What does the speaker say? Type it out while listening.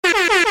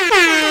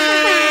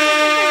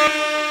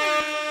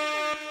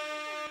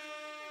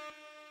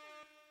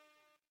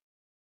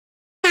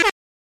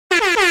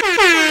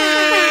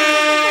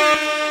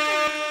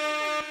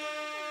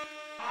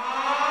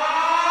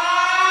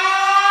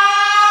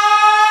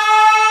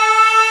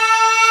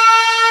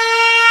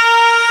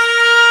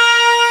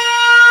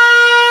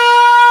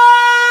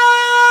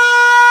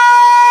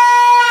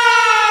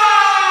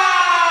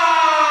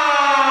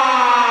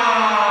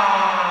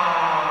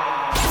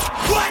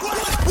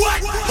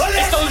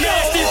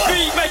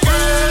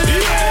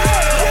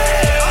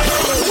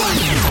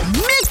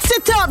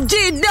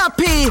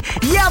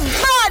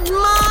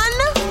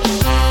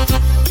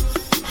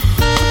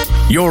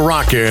You're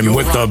rocking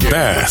with the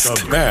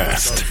best. The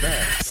best.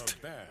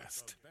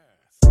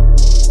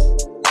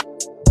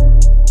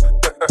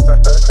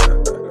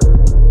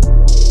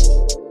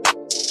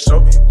 Show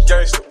me you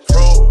gangsta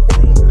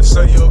pro. They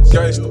say you a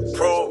gangsta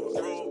pro.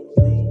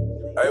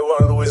 I ain't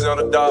one of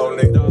Louisiana dog,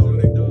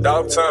 nigga.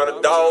 Dogtown,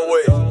 the dog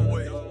way.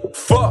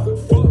 Fuck.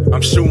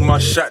 I'm shooting my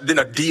shot, then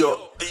I D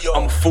up.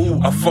 I'm a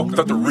fool, I fucked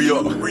up the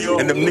real.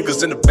 And them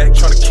niggas in the back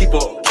tryna keep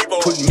up.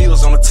 Putting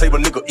meals on the table,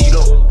 nigga, eat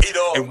up.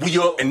 And we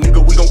up, and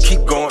nigga, we gon'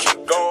 keep going.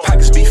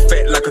 Pockets be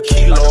fat like a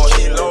kilo.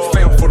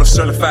 Fam for the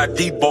certified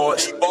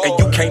D-boys. And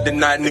you can't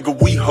deny, nigga,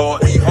 we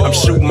hard. I'm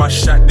shooting my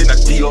shot, then I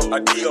D up.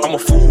 I'm a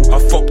fool, I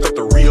fucked up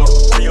the real.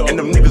 And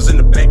them niggas in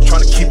the back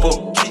tryna keep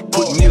up.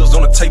 Putting meals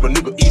on the table,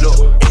 nigga, eat up.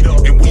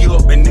 And we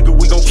up, and nigga,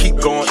 we gon' keep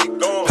going.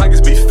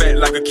 Pockets be fat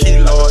like a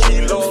kilo.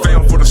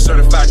 Fam for the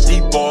certified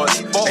D-boys.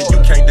 And you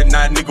can't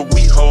deny, nigga,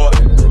 we hard.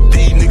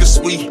 These niggas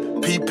sweet,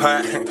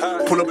 pea-pie.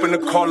 Pull up in the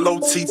car, low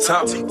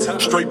T-top.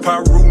 Straight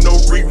Pyro, no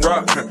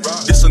re-rock.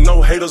 This a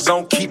no haters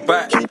on, keep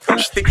back.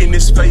 Stick in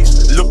his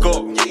face, look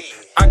up.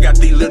 I got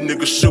these little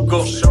niggas shook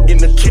up. In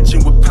the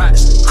kitchen with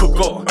pots, cook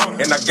up.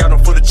 And I got them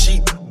for the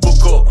cheap,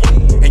 book up.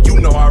 And you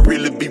know I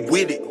really be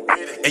with it.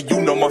 And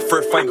you know my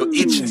first finger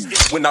itching.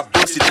 When I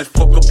bust it, just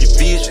fuck up your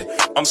vision.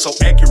 I'm so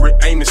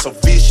accurate, aiming so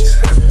vicious.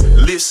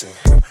 Listen,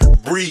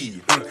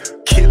 breathe,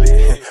 kill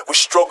it. We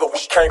struggle, we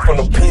came from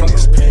the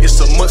pennies. It's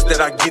a must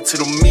that I get to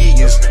the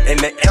millions. And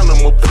that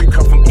animal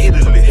pre-come from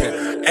Italy.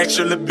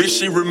 Actually, bitch,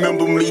 she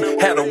remember me.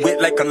 Had her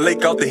wet like a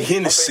lake out the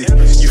Hennessy.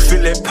 You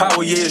feel that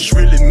power, yeah, it's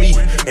really me.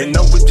 And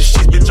I'm with the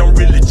shit, bitch, I'm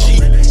really G.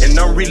 And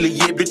I'm really,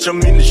 yeah, bitch,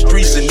 I'm in the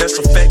streets. And that's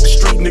a fact, the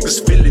street niggas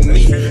feeling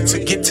me.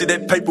 To get to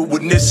that paper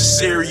was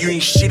necessary. You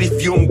ain't shit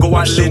if you don't go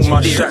out shoot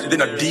my shot,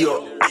 then I D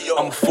up.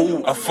 I'm a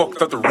fool, I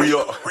fucked up the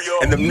real.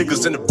 And them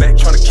niggas in the back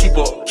tryna keep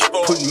up.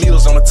 Putting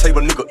meals on the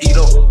table, nigga, eat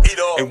up.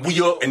 And we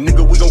up, and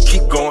nigga, we gon'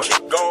 keep going.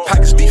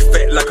 Pockets be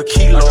fat like a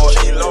kilo.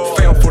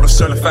 Fam for the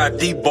certified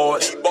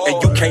D-boys.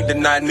 And you can't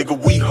deny, nigga,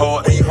 we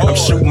hard. I'm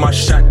shooting my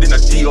shot, then I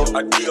D up.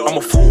 I'm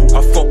a fool,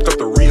 I fucked up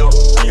the real.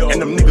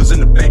 And them niggas in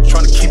the back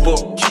tryna keep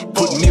up.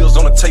 Putting meals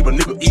on the table,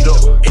 nigga, eat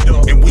up.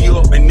 And we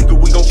up, and nigga,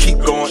 we gon' keep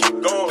going.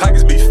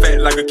 Pockets be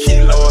fat like a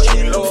kilo.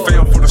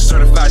 Fam for the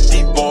certified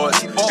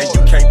D-boys. And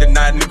you can't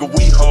deny, nigga,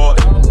 we hard.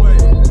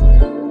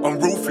 I'm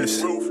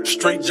ruthless.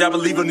 Straight jabber,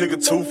 leave a nigga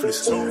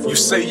toothless. You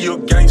say you're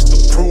a gangster,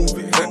 prove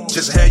it.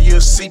 Just had you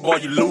a seat while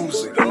you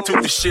losing.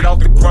 Took the shit off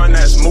the grind,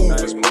 now it's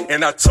moving.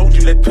 And I told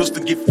you that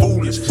pistol get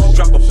foolish.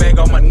 Drop a bag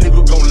on my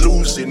nigga, gon'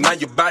 lose it. Now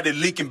your body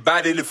leaking,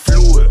 bodily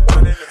fluid.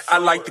 I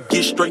like to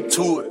get straight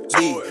to it,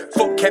 yeah.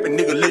 Fuck capping,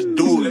 nigga, let's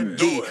do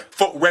it, yeah.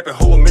 Fuck rapping,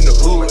 hoe, I'm in the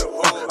hood.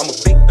 I'm a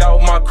big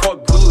dog, my car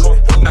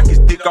good. Knock his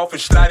dick off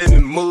and slide in the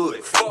mud.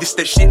 This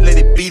that shit, let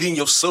it beat in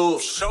your soul.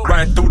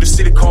 Riding through the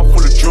city, car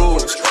full of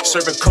drugs.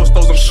 Serving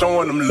custos, I'm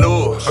showing them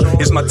love.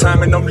 It's my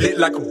time and I'm lit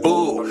like a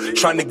bull.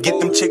 Trying to get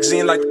them chicks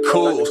in like the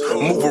Cubs.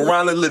 Move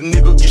around a little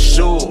nigga, get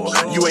sure.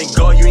 You ain't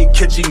God, you ain't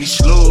catching these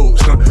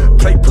slugs.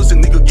 Play pussy,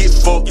 nigga, get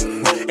fucked.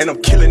 And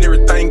I'm killing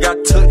everything I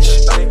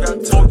touch.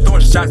 Fuck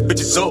throwing shots,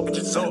 bitches up.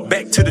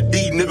 Back to the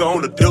D, nigga,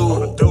 on the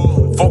door.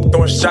 Fuck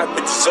throwing shots,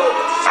 bitches up.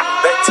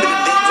 Back to the D,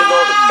 nigga,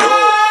 on the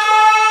door.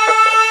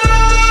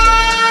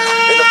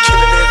 And I'm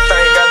killing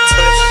everything I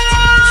touch.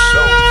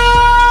 So,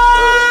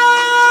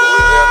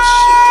 Louisiana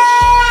shit.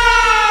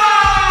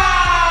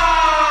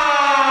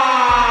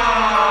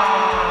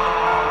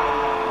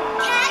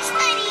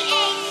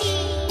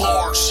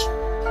 Bars.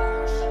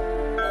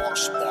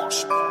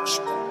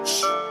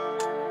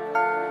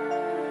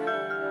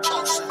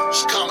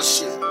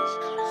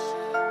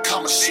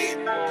 Common shit.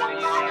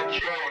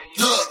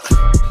 Look,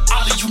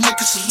 all of you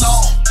niggas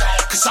alone.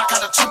 Cause I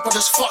got a temper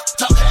that's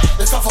fucked up.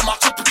 If ever my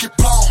temper get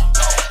blown,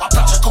 I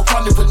bet you go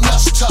run it with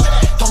nuts tuck.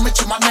 Don't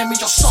mention my name in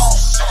your song.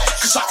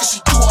 Cause I can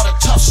see through all the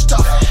tough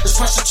stuff. It's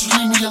best that you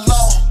leave me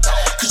alone.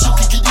 Cause you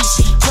can get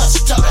easily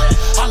touched up.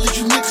 I leave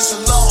you niggas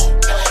alone.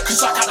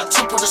 Cause I got a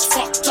temper that's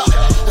fucked up.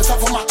 If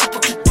ever my temper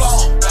get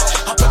blown,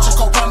 I bet you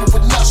go run it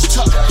with nuts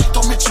tuck.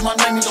 Don't mention my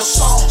name in your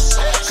song.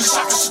 Cause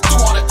I can see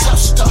through all the tough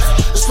stuff.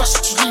 It's best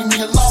that you leave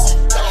me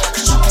alone.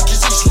 Cause you can get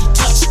easily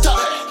touched up.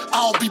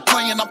 I don't be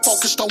playing, I'm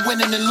focused on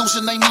winning, and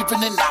losing ain't even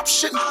an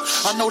option.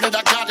 I know that I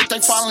got it, they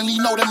finally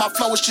know that my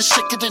flow is just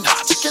sicker than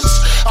Hodgkins.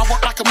 I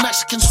work like a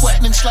Mexican,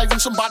 sweating,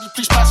 enslaving somebody,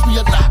 please pass me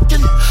a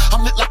napkin.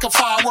 I'm lit like a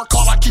firework,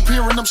 all I keep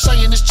hearing them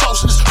saying is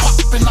chosen is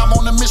poppin'. I'm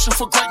on a mission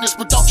for greatness,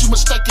 but don't you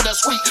mistake it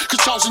as weak,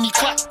 cause chosen he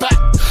clap back.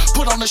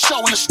 Put on the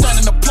show and a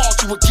standing applause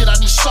you would get, I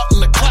need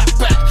something to clap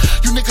back.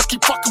 You niggas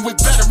keep fucking with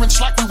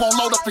veterans like we won't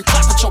load up and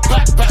clap at your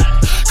backpack.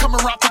 Come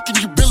around thinking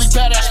you Billy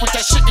Badass with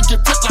that shit and get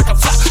picked like a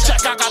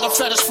flapjack. I got a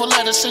fetish for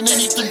lettuce and any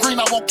anything green,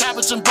 I want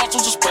cabbage and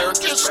Brussels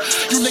asparagus.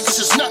 You niggas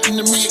is nothing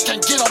to me, it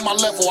can't get on my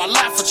level. I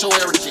laugh at your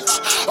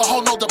arrogance. A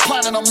whole nother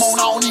planet I'm on,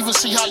 I don't even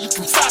see how you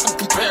can fathom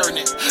comparing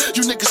it.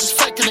 You niggas is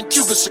faking in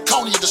Cuba,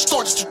 Zirconia, the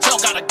store that you tell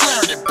got a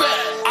glare in it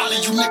bad. I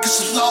leave you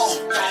niggas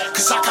alone,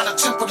 cause I got a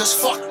temper that's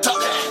fucked up.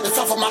 If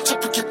ever my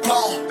temper get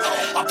blown,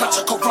 I bet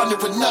you go run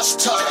it with nuts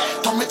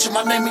tucked. Don't mention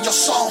my name in your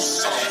song,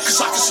 cause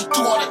I can see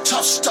through all that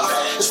tough stuff.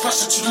 It's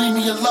best that you leave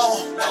me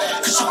alone,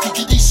 cause you can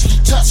get easily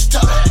touched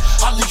up.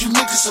 I leave you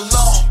niggas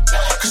alone,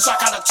 cause I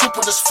got a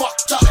temper that's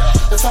fucked up.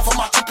 If ever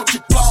my temper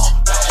get blown,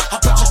 I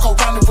bet you go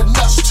run it with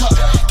nuts tucked.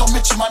 Don't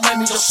mention my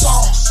name in your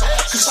song,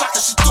 cause I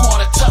can see through all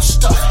that tough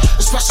stuff.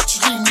 It's best that you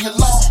leave me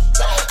alone,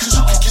 cause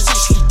you can get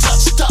easily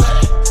touched up.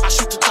 I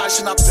shoot the dice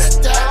and I bet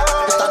that,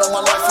 put that on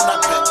my life and I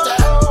bet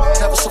that.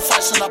 Never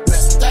suffice and I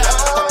bet that,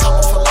 I'm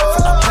coming for life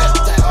and I bet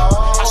that.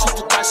 I shoot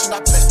the dice and I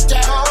bet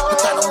that, put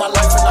that on my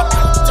life and I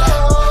bet that.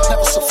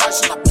 Never suffice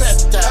and I bet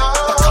that,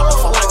 I'm coming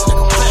for life,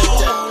 nigga, bet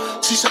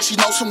that. She said she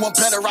knows someone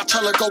better, I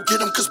tell her go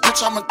get him, cause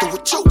bitch I'm through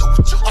with you.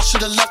 I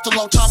should've left a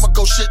long time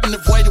ago, shouldn't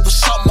have waited with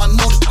something I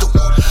knew to do.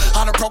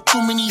 I done broke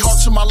too many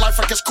hearts in my life,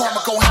 I guess karma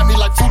gon' have me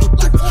like voodoo.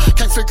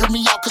 Can't figure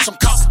me out cause I'm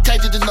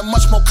complicated and I'm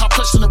much more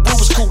complex than the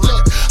Rubik's Cube.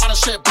 Look, I done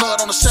shed blood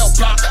on the cell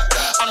block,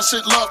 I done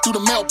sent love through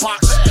the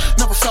mailbox.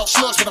 Never felt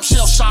slugs but I'm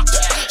shell shocked.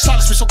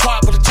 Silence be so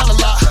quiet but it tell a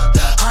lot.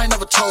 I ain't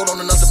never told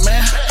on another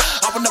man,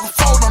 I would never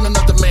fold on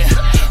another man.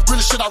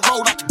 Really shit I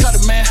rolled out the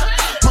gutter, man.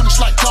 Money's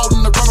like gold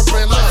in the rubber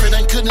bread life. It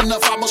ain't good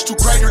enough, I must do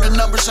greater. The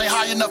numbers ain't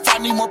high enough, I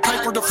need more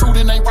paper. The fruit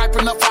it ain't ripe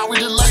enough, I'll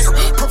eat it later.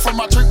 Prefer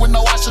my drink with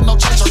no ice and no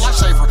chaser,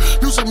 lifesaver.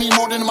 Music mean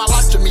more than my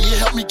life to me. It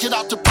helped me get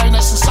out the pain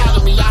that's inside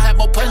of me. I have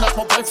more pain, that's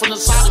more painful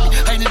inside of me.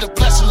 Ain't it a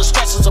blessing, the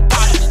stress is a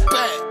body me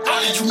bad.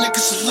 I leave you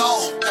niggas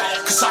alone,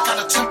 cause I got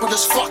a temper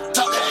that's fucked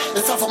up.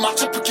 If ever my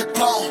temper get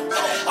blown,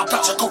 I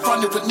bet you go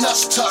run it with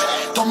nuts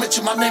tucked. Don't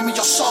mention my name in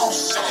your song,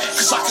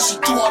 cause I can see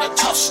through all that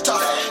tough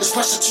stuff. It's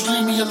best that you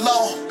leave me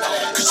alone,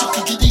 cause you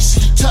can get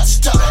easily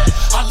touched up.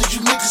 I leave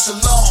you niggas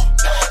alone,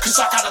 cause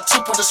I got a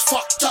temper that's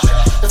fucked up.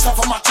 If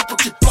ever my temper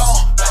get blown,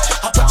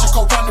 I bet you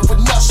go run it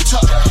with nuts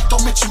tucked.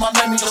 Don't mention my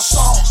name in your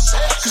song,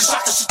 cause I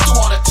can see through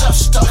all that tough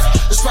stuff.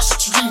 It's best that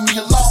you leave me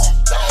alone,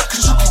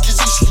 cause you can get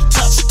easily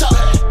touched up.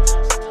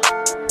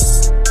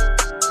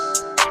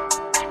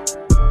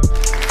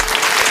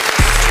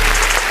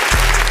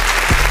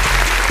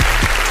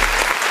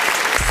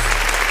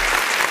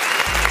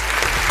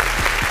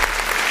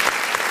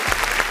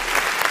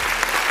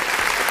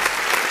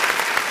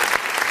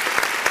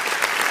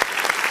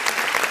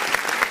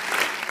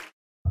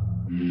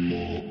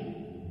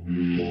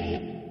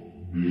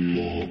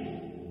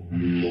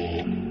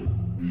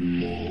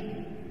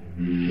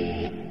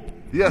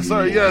 Yes,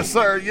 sir, yes,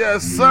 sir,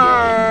 yes, sir.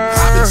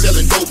 I've been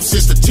selling dope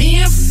since the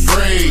 10th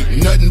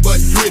grade. Nothing but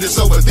critters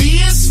over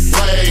this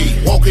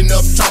way. Walking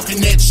up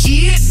talking that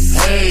shit.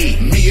 Hey,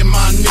 me and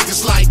my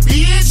niggas like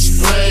bitch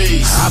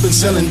plays. I've been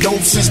selling dope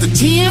since the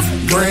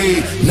 10th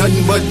grade.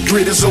 Nothing but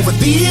critters over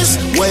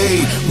this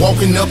way.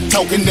 Walking up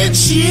talking that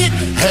shit.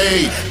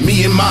 Hey,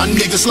 me and my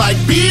niggas like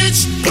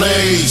bitch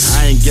plays.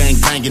 I ain't gang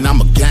banging,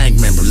 I'm a gang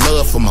member.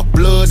 Love for my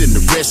blood and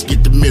the rest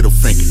get the middle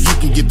finger. You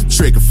can get the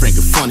trigger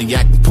finger. Funny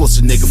acting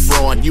pussy nigga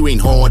fraud. You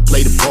ain't hard,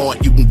 play the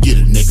part, you can get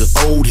a nigga.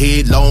 Old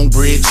head, long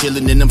bread,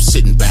 chillin' and I'm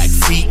sitting back.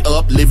 Feet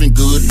up, living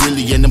good,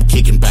 really, and I'm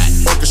kicking back.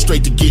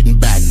 Orchestrate to getting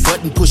back,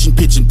 button pushing,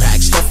 pitching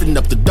pack. Stuffing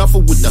up the duffel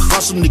with the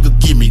hustle, nigga,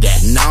 give me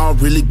that. Nah,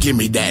 really, give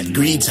me that.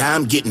 Greed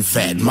time, getting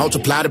fat.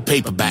 Multiply the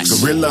paperback.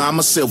 Gorilla, I'm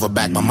a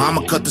silverback. My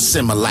mama cut the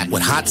Similac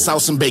with hot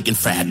sauce and bacon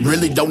fat.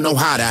 Really don't know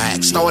how to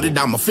act. Started,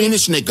 I'm a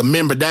finished nigga,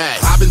 remember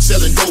that. I've been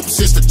selling dope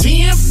since the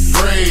 10th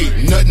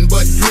grade. Nothing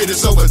but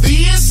critters over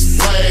this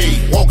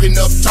way. Walking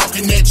up,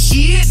 talking that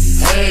shit.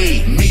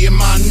 Hey, me and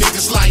my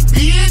niggas like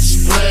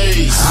bitch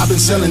plays. I've been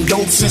selling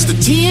dope since the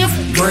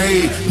 10th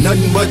grade.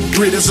 Nothing but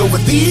critters over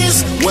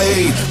this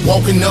way.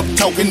 Walking up,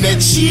 talking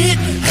that shit.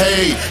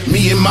 Hey,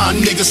 me and my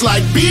niggas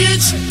like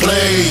bitch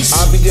plays.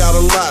 I be out a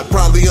lot,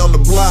 probably on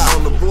the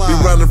block. Be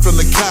running from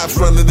the cops,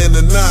 running in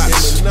the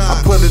knots.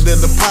 I put it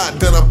in the pot,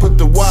 then I put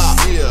the wop.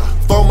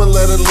 Foam and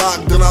let it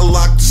lock, then I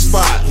lock the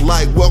spot.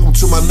 Like, welcome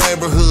to my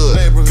neighborhood.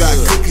 Got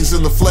cookies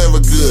and the flavor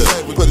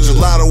good. Put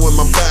gelato in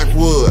my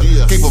backwood.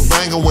 Keep a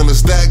banger when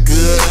it's that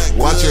good.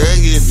 Watch your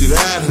eggy if you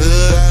that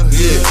hood.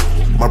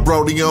 Yeah. My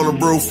brody on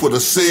the roof with a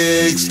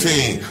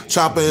 16.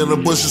 Chopper in the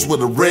bushes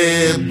with a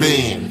red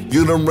beam.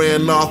 You done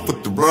ran off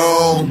with the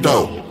wrong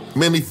dope.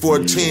 Mini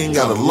 14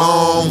 got a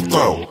long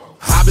throat.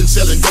 I've been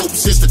selling dope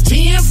since the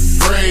 10th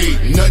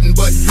grade. Nothing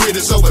but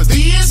critters over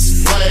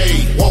this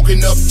way.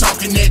 Walking up,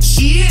 talking that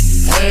shit.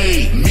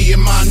 Hey, me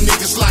and my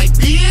niggas like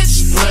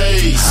bitch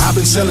plays. I've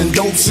been selling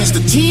dope since the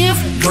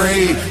 10th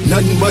grade.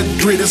 Nothing but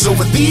critters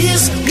over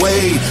this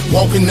way.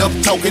 Walking up,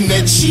 talking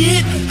that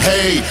shit.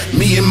 Hey,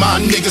 me and my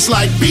niggas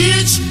like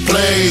bitch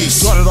plays.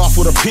 Started off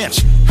with a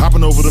pinch,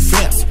 hopping over the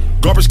fence.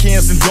 Garbage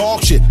cans and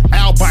dog shit,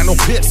 albino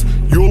pits.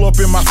 Yule up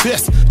in my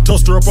fist,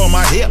 toaster up on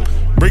my hip.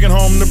 Bringing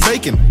home the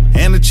bacon,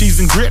 and the cheese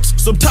and grits.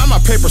 Sometimes my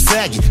paper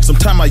saggy,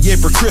 sometimes my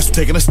yaper crisp.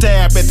 Taking a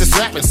stab at this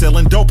rap and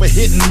selling dope, a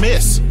hit and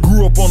miss.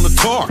 Grew up on the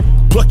tar,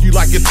 pluck you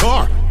like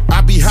guitar.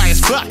 I be high as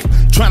fuck,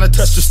 trying to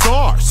touch the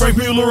stars. Frank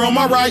Mueller on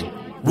my right,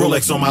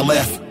 Rolex on my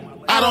left.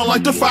 I don't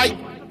like to fight,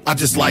 I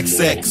just like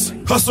sex.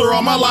 Hustler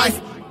all my life,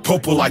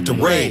 Popo like to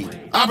raid.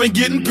 I've been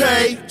getting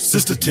paid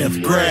since the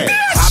 10th grade.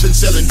 I've been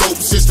selling dope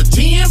since the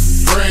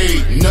 10th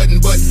grade. Nothing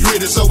but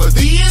critters over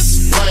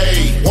this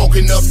way.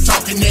 Walking up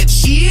talking that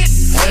shit.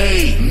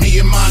 Hey, me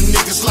and my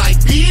niggas like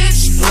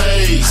bitch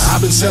plays. I've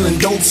been selling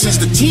dope since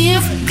the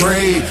 10th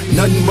grade.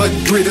 Nothing but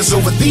critters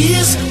over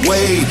this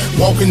way.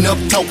 Walking up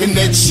talking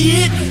that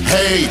shit.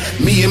 Hey,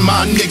 me and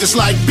my niggas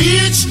like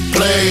bitch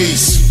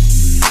plays.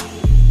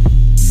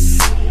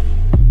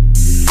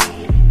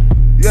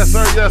 Yes,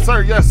 sir, yes,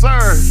 sir, yes,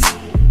 sir.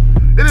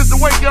 It is the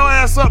Wake Your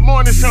Ass Up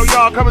morning show,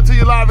 y'all, coming to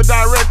you live and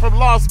direct from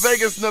Las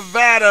Vegas,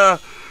 Nevada.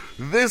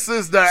 This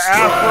is the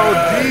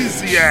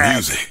Afro-Disiac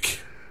music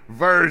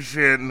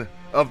version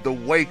of the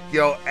Wake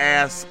Your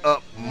Ass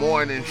Up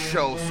morning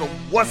show. So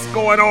what's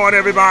going on,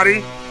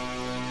 everybody?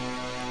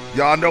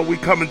 Y'all know we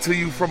coming to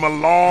you from a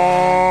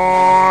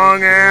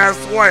long ass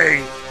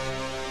way.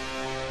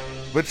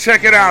 But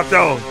check it out,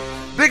 though.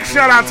 Big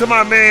shout out to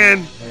my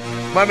man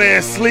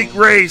Sleeky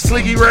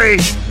Ray,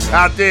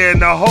 out there in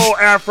the whole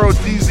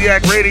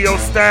Afro-Disiac radio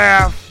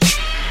staff.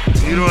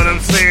 You know what I'm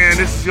saying?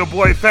 This is your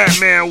boy Fat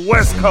Man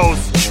West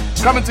Coast,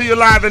 coming to you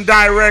live and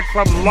direct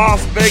from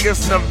Las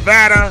Vegas,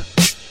 Nevada.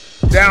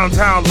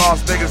 Downtown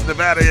Las Vegas,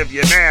 Nevada, if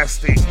you're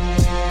nasty.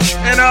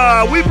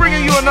 And we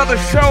bringing you another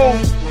show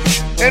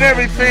and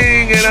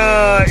everything,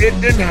 and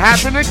it didn't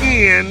happen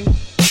again.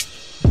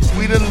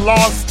 We done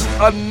lost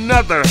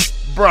another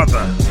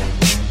brother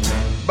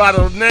by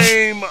the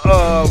name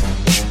of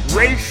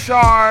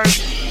Rayshawn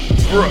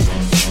Brooks.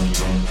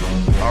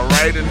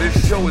 Alright, and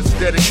this show is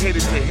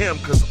dedicated to him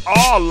because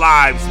all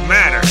lives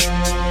matter.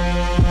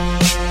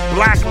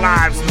 Black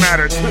lives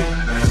matter too.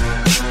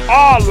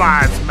 All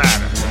lives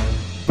matter.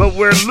 But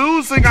we're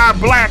losing our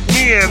black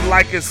men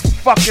like it's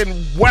fucking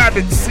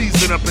wabbit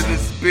season up in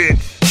this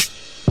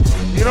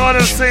bitch. You know what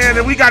I'm saying?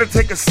 And we gotta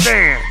take a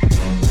stand.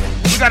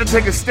 We gotta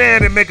take a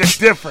stand and make a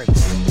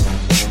difference.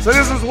 So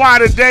this is why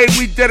today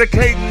we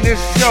dedicating this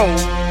show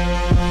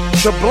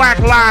to Black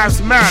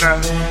Lives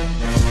Matter.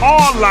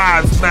 All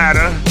lives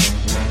matter.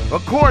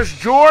 Of course,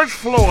 George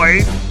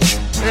Floyd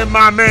and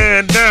my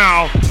man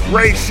now,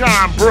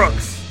 Rayshawn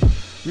Brooks.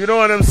 You know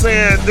what I'm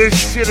saying? This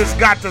shit has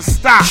got to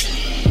stop.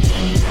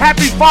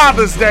 Happy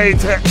Father's Day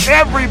to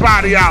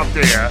everybody out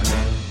there.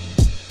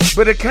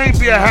 But it can't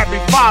be a Happy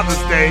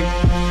Father's Day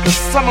because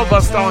some of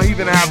us don't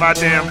even have our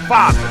damn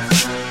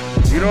fathers.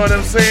 You know what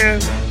I'm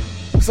saying?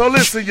 So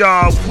listen,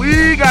 y'all,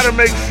 we got to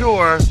make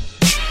sure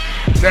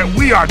that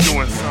we are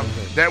doing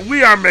something, that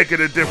we are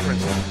making a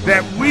difference,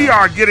 that we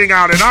are getting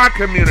out in our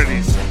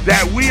communities,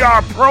 that we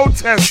are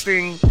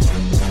protesting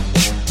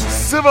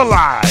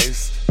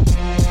civilized,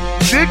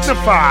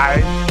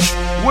 dignified,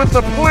 with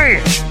a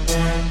plan.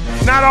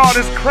 Not all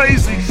this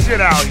crazy shit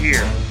out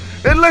here.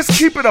 And let's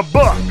keep it a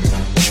buck.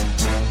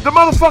 The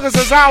motherfuckers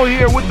that's out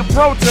here with the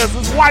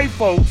protesters, white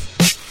folks,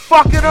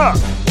 fucking up.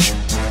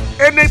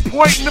 And they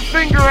pointing the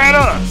finger at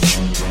us.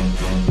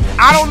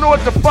 I don't know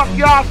what the fuck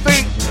y'all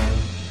think.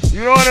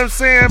 You know what I'm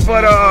saying?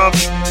 But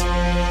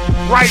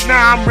right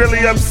now I'm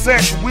really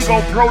upset. We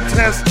gonna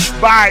protest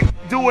by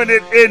doing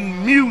it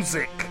in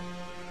music.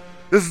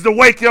 This is the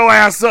Wake Your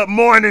Ass Up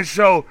morning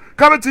show,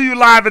 coming to you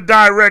live and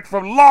direct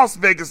from Las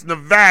Vegas,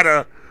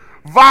 Nevada,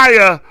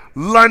 via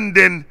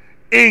London,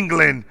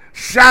 England.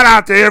 Shout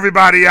out to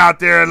everybody out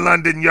there in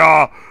London,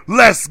 y'all.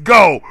 Let's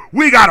go.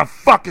 We got a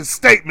fucking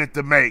statement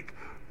to make.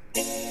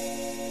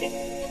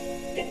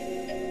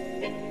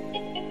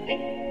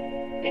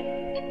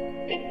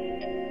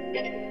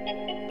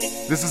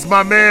 This is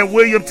my man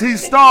William T.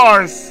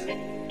 Stars.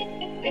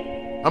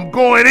 I'm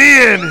going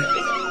in.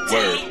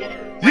 Word.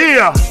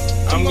 Yeah.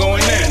 I'm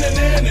going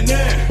in.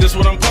 This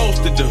what I'm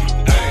supposed to do.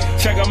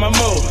 Check out my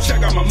move.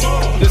 Check out my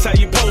move. This how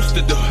you supposed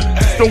to do.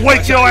 It's the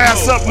Wake Your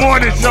Ass Up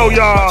morning show,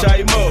 y'all. Watch how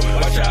you move.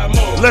 Watch how you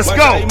move. Let's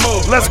go.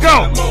 Let's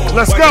go.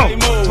 Let's go.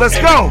 Let's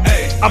go.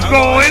 I'm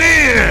going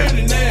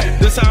in.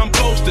 This how I'm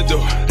supposed to do.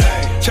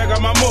 Check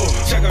out my move.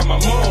 Check out my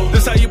move.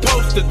 This how you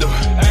supposed to do.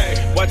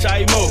 Watch how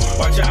you move.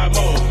 Watch how you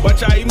move.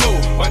 Watch how you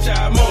move. Watch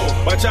how you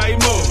move. Watch how you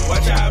move.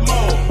 Watch how you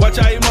move. Watch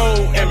how you move.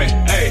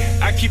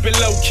 I keep it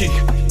low key.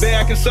 They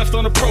acting sus,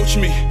 don't approach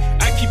me.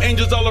 I keep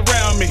angels all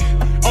around me.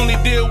 Only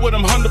deal with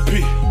them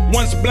 100p.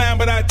 One's blind,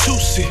 but I too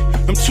see.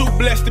 I'm too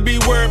blessed to be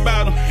worried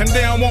about them. And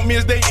they don't want me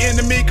as they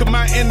enemy, cause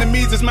my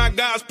enemies is my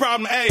God's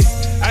problem.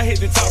 I hit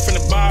the top from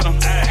the bottom.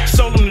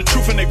 Sold them the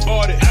truth and they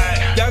bought it.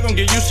 Y'all gon'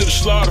 get used to the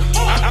slaughter.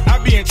 I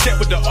be in check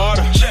with the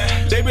order.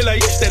 They be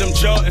like, you stay them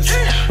Jordans.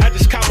 I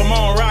just cop them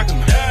on, rock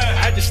them.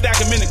 I just stack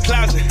them in the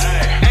closet.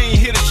 I ain't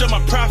here to show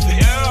my profit.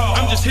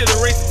 I'm just here to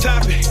raise the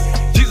topic.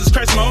 Jesus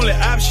Christ, my only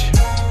option.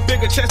 Big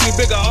Nigga chase me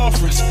bigger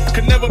offers.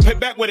 Could never pay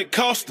back what it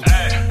cost him.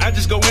 I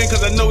just go in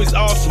cause I know he's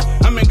awesome.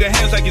 I'm in good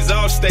hands like he's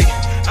all state.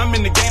 I'm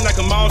in the game like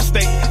I'm all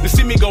state. To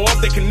see me go up,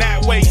 they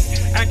cannot wait.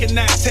 I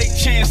cannot take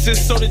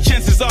chances, so the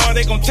chances are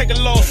they gon' take a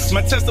loss.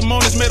 My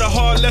testimonies made a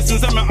hard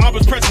lessons. I'm in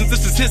Aubrey's presence,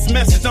 this is his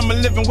message. I'm a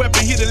living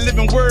weapon, he the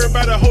living word.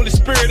 By the Holy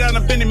Spirit, I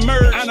done been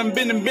immersed. I done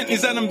been in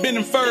Bentleys, I done been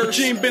in furs. But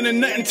you ain't been in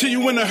nothing till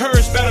you in a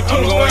hearse. Better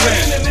put going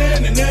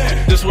in.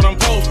 This what I'm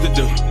supposed to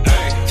do.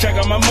 Check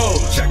out my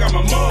move, check out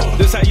my move.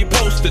 This how you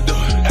supposed to do.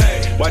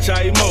 Watch how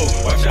you move,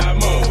 watch how you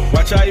move,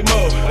 watch how you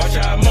move, watch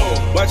how you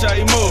move, watch how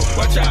you move,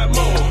 watch how you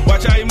move,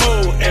 watch how you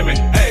move.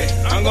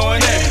 I'm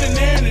going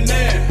in.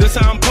 This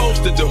how I'm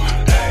supposed to do.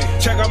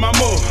 Check out my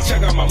move,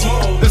 check out my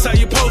move. This how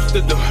you supposed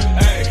to do.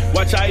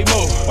 Watch how you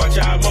move, watch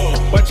how you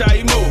move, watch how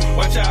you move,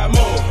 watch how you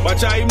move,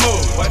 watch how you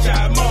move, watch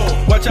how you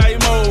move, watch how you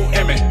move.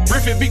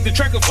 Griffin beat the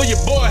tracker for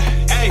your boy.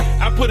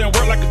 I put in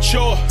work like a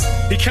chore.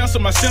 He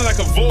canceled my sin like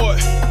a void.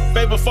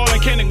 Favor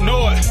falling, can't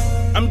ignore it.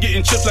 I'm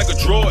getting chips like a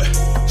droid.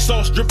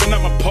 Sauce dripping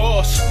out my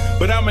pores.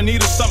 But I'ma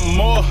need something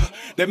more.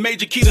 That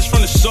major key that's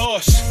from the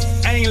source.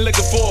 I ain't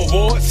looking for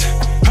awards.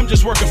 I'm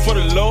just working for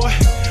the Lord.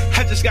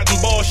 I just got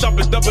them balls sharp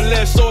as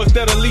double-edged swords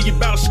that'll leave you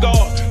battle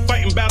scarred.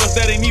 Fighting battles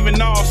that ain't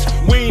even ours.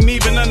 We ain't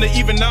even under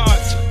even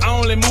odds. I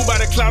only move by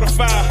the cloud of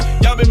fire.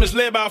 Y'all been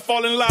misled by a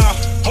falling lie.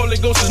 Holy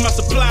Ghost is my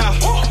supply.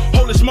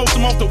 Holy smokes,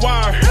 I'm off the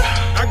wire.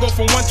 I go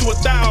from 1 to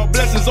 1,000.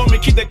 Blessings on me,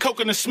 keep that coke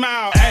and a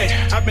smile.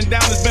 I've been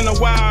down, it's been a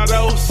while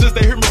though. Since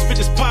they heard me spit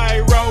this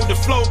pyro. The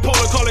flow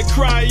polar, call it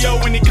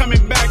cryo. When he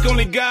coming back,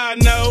 only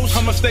God knows.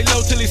 I'ma stay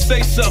low till he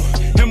say so.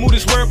 And move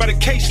this word by the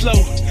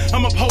caseload.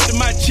 I'm upholding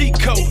my cheat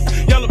code.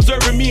 Y'all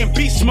observing me in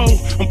beast mode.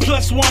 I'm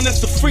 +1,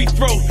 that's the free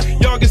throw.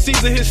 Y'all can see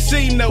his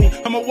C note.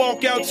 I'ma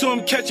walk out to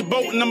him, catch a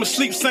boat, and I'ma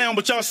sleep sound,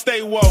 but y'all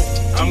stay woke.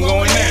 I'm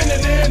going in.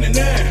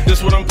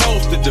 This what I'm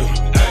supposed to do.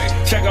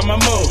 Check out my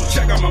move,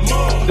 check out my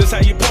move. This how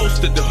you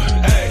supposed to do.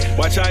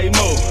 Watch how you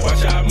move,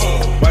 watch how you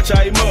move, watch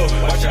how you move,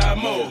 watch how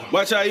you move,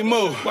 watch how you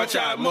move, watch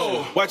how you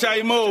move, watch how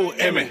you move.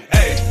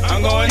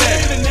 I'm going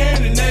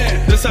in.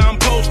 This how I'm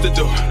supposed to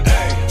do.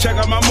 Check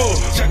out my move,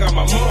 check out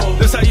my move.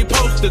 This how you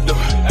supposed to do.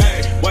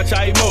 Watch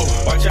how you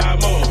move, watch how you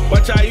move,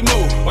 watch how you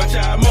move, watch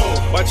how you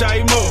move, watch how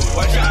you move,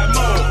 watch how you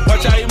move,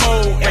 watch how you move.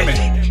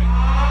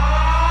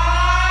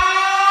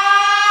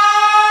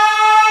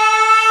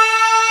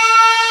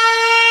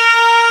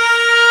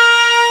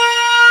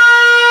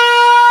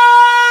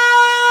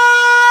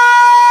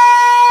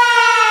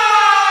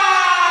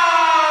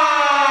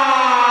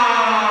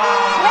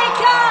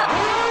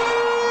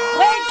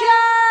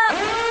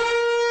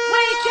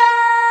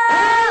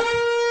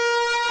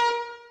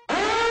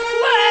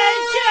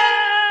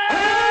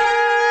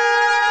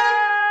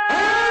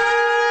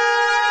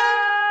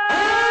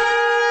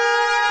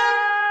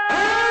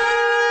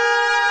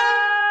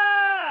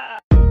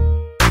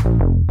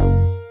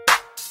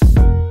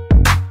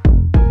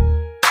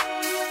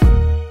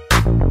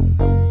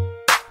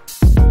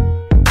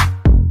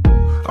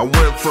 I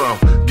went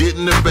from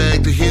getting the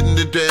bag to hitting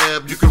the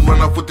dab. You can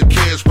run off with the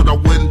cash, but I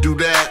wouldn't do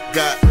that.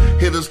 Got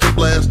hitters to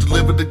blast,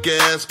 deliver the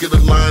gas. Get a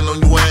line on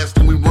your ass,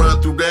 then we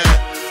run through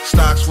that.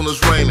 Stocks when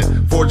it's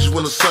raining, forges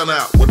when the sun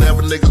out.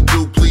 Whatever niggas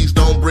do, please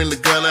don't bring the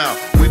gun out.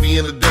 We be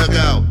in the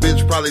dugout,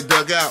 bitch probably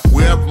dug out.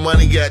 Wherever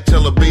money at,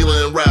 tell a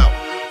Beeler en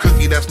route.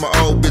 Cookie, that's my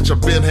old bitch, I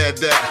been had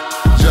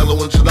that.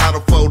 Jello and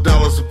gelato, $4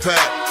 a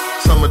pack.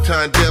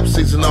 Summertime depth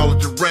season, all at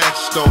the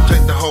ranch. Don't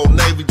take the whole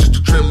Navy just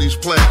to trim these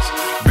plants.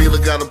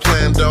 Beeler got a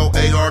plan though,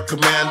 AR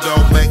Commando,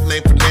 Mac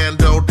name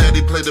Fernando,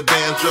 Daddy play the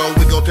banjo.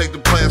 We gon' take the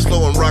plan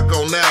slow and rock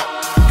on out.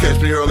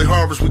 Catch me early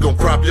harvest, we gon'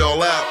 crop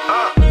y'all out.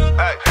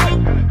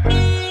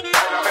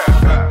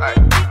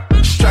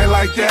 Straight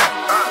like that.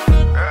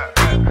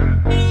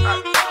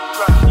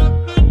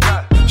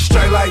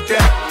 Straight like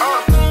that.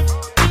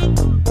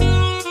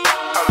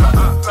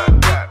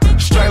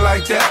 Straight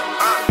like that.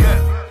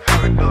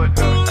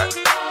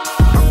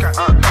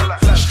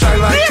 Straight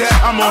like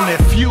that. I'm on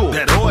that fuel,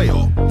 that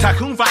oil.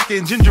 Tycoon vodka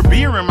and ginger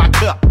beer in my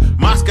cup.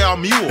 Moscow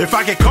Mule. If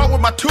I get caught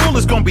with my tool,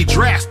 it's gonna be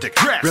drastic.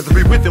 Rather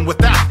be with than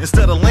without,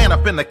 instead of land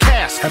up in the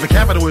cast. Having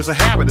capital is a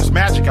habit, it's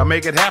magic, I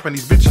make it happen.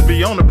 These bitches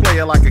be on the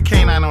player like a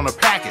canine on a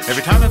package.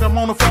 Every time that I'm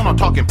on the phone, I'm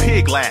talking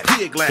pig Latin.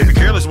 Can't be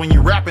careless when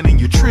you rapping in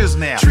your triz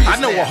now. I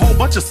know a whole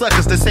bunch of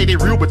suckers that say they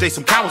real, but they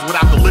some cowards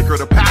without the liquor,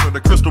 the powder, the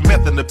crystal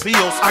meth, and the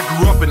pills. I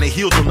grew up in the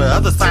hills on the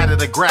other side of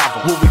the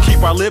gravel, where we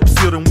keep our lips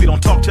sealed and we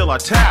don't talk till our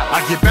towel.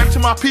 I get back to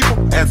my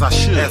people as I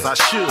should.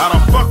 I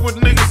don't fuck with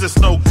niggas, it's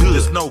no good.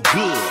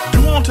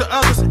 Do unto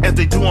others as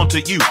they do unto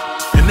you,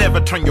 and never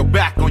turn your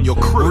back on your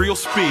crew. Real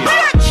speed.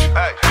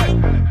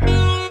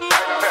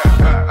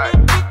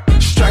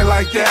 Straight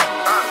like that.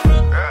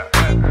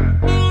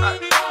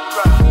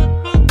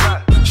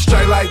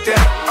 Straight like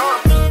that.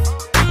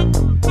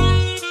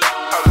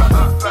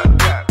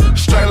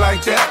 Straight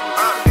like that.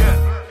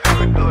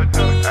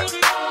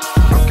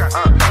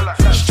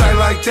 Straight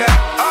like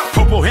that.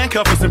 Purple handcuffs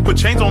handcuff us and put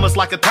chains on us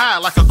like a tie,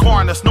 like a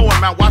car in the snow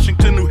in Mount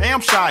Washington, New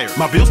Hampshire.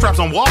 My bill straps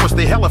on Walrus,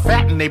 they hella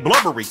fat and they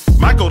blubbery.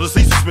 Might go to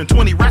Caesar, spend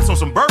 20 racks on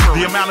some Burberry.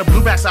 The amount of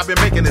bluebacks I've been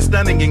making is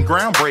stunning and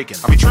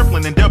groundbreaking. I be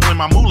tripling and doubling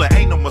my moolah,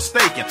 ain't no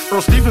mistaking.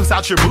 Earl Stevens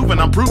out here moving,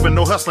 I'm proving,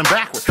 no hustling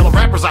backwards. Hella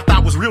rappers I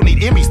thought was real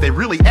need Emmys, they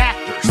really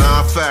actors.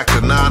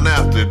 Non-factor,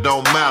 non-after,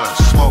 don't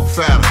matter. Smoke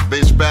fatter,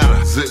 bitch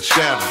batter, zit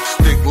shatter.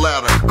 Stick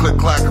ladder, click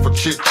clacker for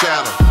chit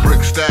chatter.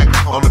 Brick stack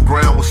on the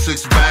ground with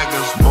 6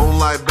 baggers.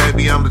 Moonlight,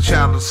 baby, I'm the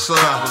child of the sun.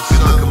 You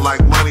looking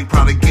like money,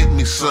 probably getting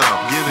me some.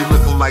 You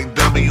looking like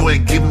dummy, you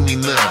ain't giving me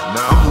none.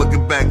 I'm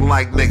looking back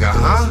like nigga,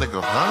 huh?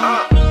 Nigga,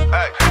 huh?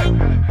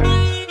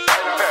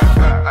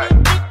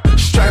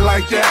 Straight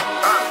like that.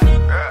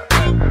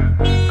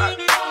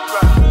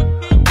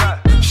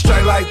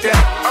 Straight like that.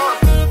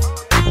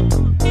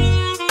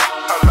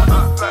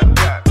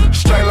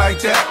 Straight like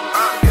that.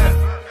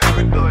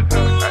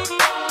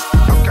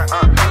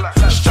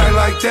 Straight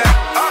like that.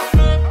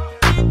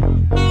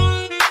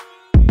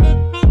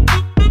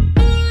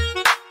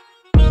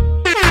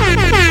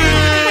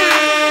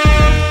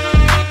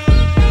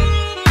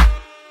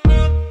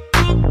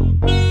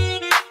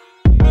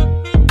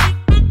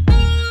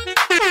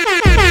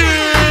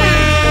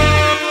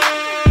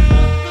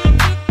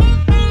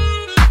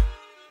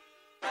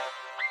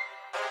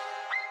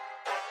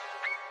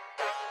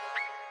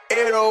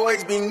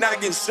 808s be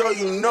knocking, so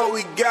you know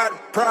we got a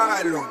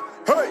problem.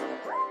 Hey!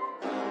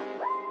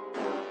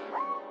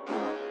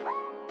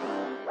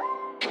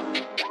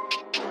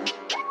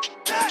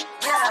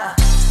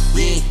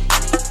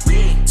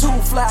 Too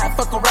fly,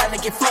 fuck around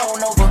and get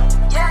flown over.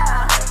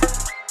 Yeah.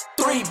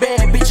 3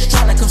 bad bitches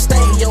tryna come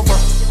stay over.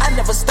 I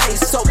never stay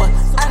sober.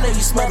 I know you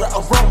smell the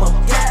aroma.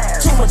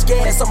 Gas. Too much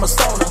gas, I'm a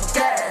stoner.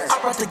 Gas. I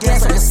brought the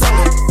gas like a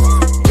soda.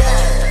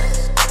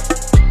 Gas.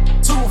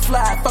 Too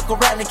fly, fuck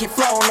around and get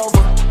flown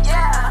over.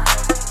 Yeah.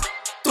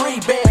 3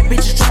 bad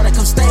bitches tryna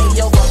come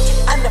stay over.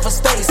 I never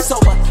stay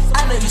sober.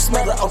 I know you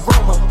smell the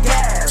aroma.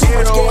 Gas. Too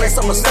much gas,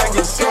 I'm a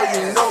stoner. So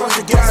you know I brought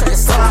the we gas got like a a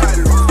soda.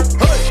 problem.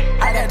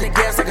 I got the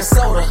gas like a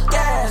soda.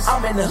 Gas.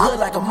 I'm in the hood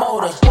like a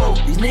motor.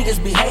 These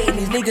niggas be hating,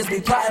 these niggas be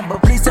plotting,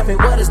 but please tell me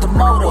what is the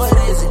motive? What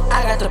is it?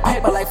 I got the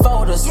paper like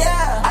folders.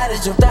 Yeah. I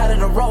just jumped out of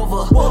the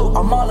Rover. Whoa.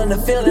 I'm all in the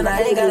field and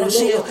I ain't got no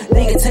shield.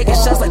 Nigga taking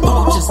shots like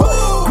poachers.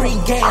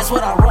 Green gas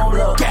when I roll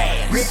up.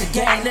 Gas. Rip the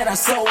gang that I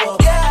sew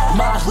up. Yeah.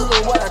 My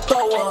hood what I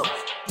throw up.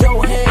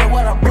 Your head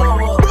what I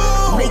blow up.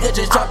 Nigga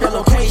just drop your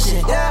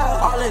location.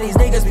 Yeah. All of these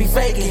niggas be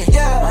faking.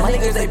 Yeah. My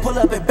niggas they pull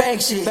up and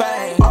bank shit.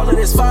 Bang. All of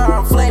this fire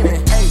I'm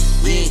flaming. Hey.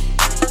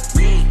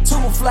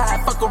 Too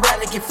fly, fuck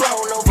around and get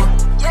flown over.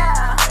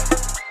 Yeah.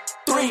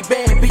 3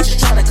 bad bitches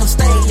tryna come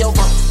stay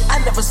over. I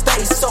never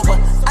stay sober.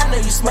 I know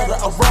you smell the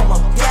aroma.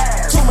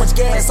 Gas. Too much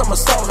gas, I'm a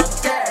stoner.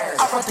 Gas.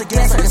 I brought the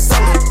gas like a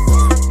soda.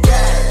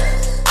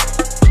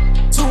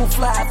 Gas. Too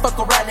fly, fuck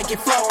around and get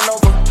flown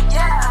over.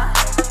 Yeah.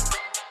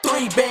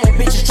 3 bad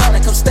bitches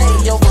tryna come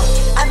stay over.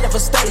 I never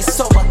stay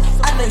sober.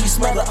 I know you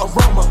smell the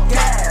aroma.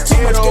 Gas.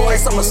 Too much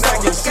gas, I'm a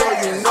stoner. So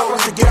you know I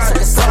brought the we gas got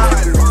like a a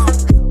soda.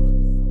 problem.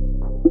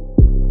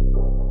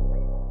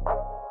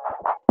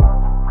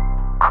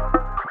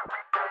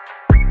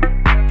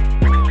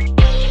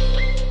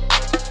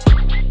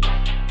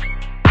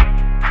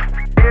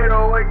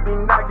 Be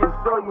knocking,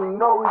 so you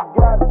know we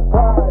got a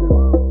problem.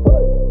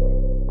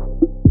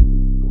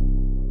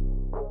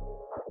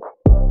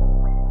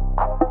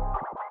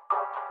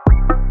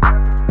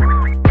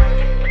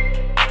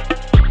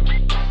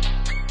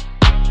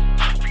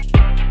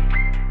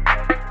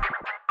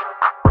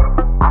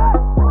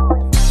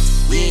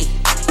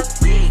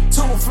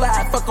 Too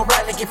fly, fuck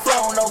around and get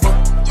flown over.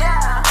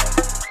 Yeah.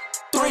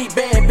 3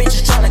 bad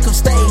bitches tryna come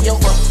stay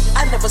over.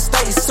 I never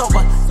stay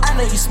sober. I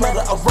know you smell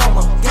the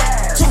aroma.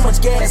 Gas. Too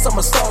much gas, I'm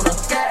a stoner.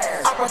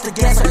 Gas. I brought the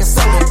gas like a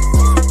soda.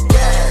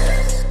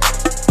 Gas.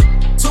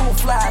 Too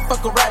fly,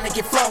 fuck around and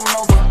get flown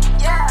over.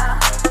 Yeah.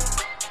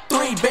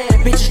 3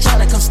 bad bitches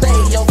tryna come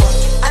stay over.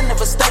 I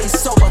never stay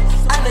sober.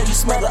 I know you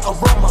smell the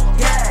aroma.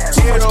 Gas.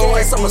 Too much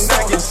gas, I'm a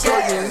stoner. So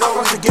you know I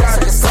brought the we gas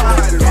got like a a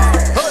soda.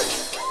 Gas.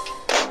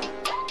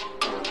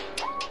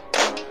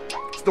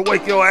 It's the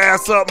Wake Your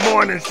Ass Up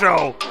morning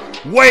show.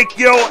 Wake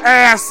your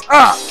ass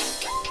up.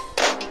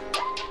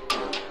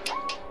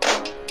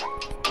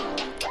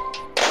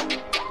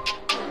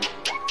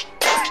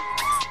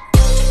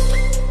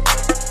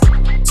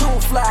 Too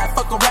fly,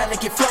 fuck around and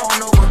get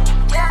flown over.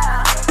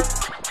 Yeah.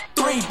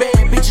 3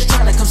 bad bitches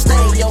tryna come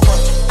stay over.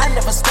 I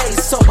never stay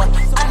sober.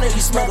 I know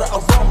you smell the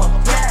aroma.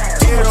 Gas.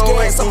 Too much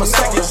gas, I'm a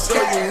stoner. So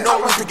you know I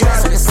brought the we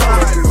gas got like a a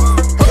soda. problem.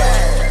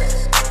 Gas.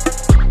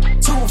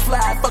 Too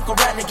fly, fuck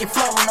around and get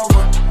flown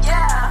over.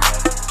 Yeah.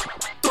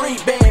 3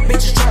 bad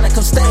bitches tryna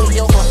come stay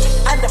over.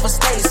 I never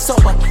stay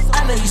sober.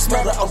 I know you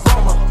smell the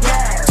aroma.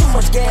 Gas. Too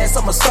much gas,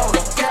 I'm a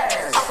stoner.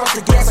 Gas. I brought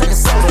the gas like a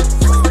soda.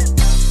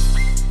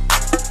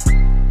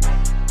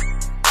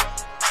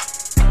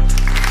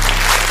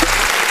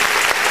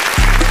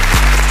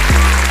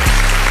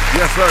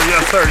 Yes, sir,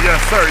 yes, sir,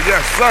 yes, sir,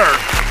 yes, sir.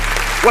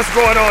 What's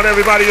going on,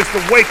 everybody? It's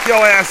the Wake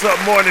Your Ass Up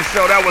morning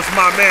show. That was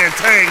my man,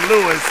 Tang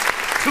Lewis.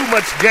 Too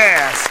much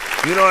gas.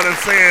 You know what I'm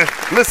saying?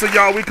 Listen,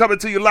 y'all, we coming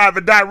to you live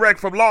and direct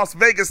from Las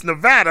Vegas,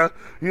 Nevada.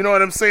 You know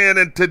what I'm saying?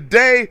 And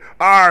today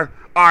our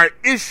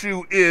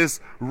issue is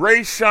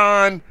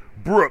Rayshawn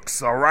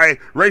Brooks, all right?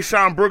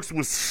 Rayshawn Brooks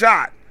was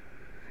shot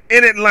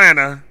in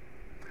Atlanta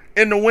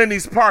in the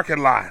Wendy's parking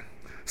lot,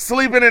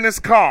 sleeping in his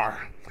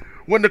car.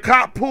 When the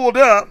cop pulled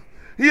up,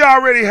 he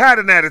already had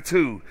an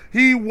attitude.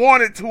 He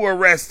wanted to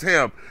arrest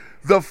him.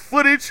 The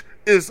footage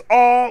is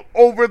all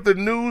over the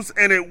news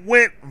and it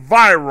went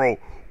viral.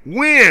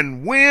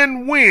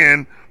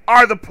 When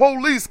are the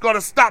police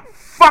gonna stop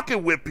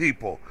fucking with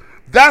people?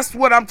 That's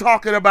what I'm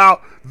talking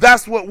about.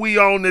 That's what we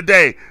own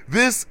today.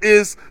 This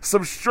is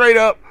some straight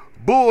up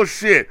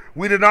bullshit.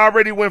 We done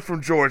already went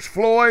from George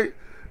Floyd,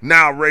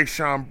 now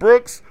Rayshawn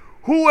Brooks.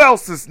 Who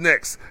else is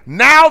next?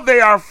 Now they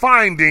are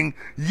finding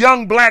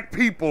young black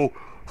people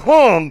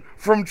hung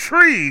from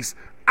trees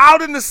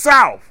out in the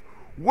South.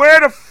 Where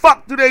the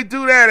fuck do they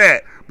do that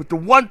at? But the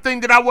one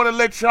thing that I want to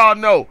let y'all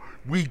know,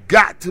 we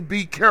got to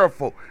be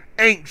careful.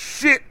 Ain't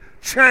shit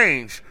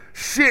changed.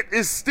 Shit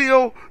is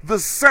still the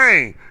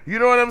same. You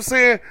know what I'm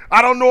saying?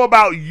 I don't know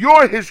about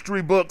your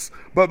history books,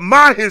 but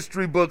my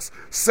history books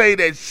say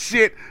that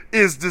shit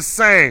is the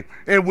same.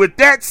 And with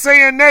that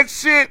saying that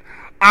shit,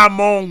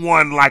 I'm on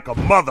one like a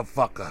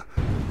motherfucker.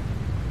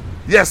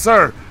 Yes,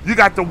 sir. You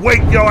got the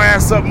Wake Your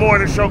Ass Up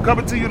morning show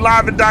coming to you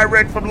live and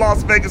direct from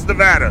Las Vegas,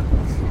 Nevada.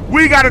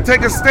 We got to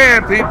take a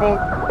stand, people.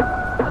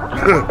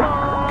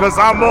 Because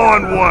I'm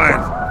on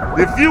one.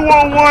 If you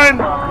on one,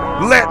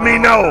 let me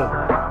know.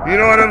 You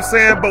know what I'm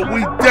saying? But we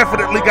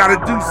definitely got to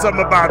do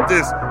something about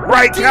this.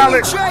 Right,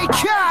 Khaled?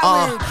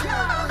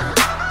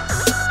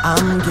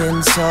 I'm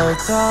getting so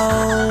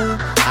cold.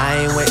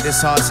 I ain't wait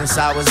this hard since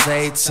I was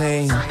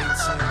 18.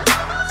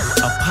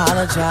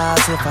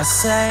 Apologize if I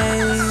say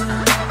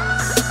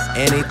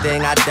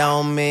anything I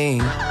don't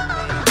mean.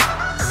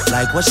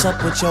 Like, what's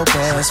up with your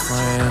best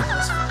friend?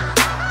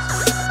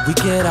 We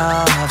could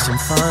all have some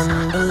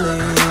fun,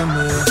 believe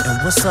me.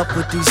 And what's up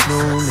with these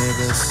new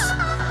niggas?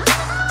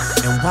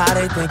 And why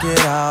they think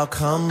it all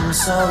comes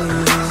so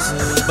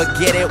easy? But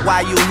get it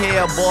while you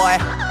here, boy.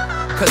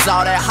 Cause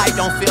all that hype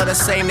don't feel the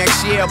same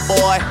next year,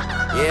 boy.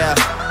 Yeah.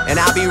 And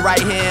I'll be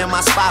right here in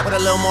my spot with a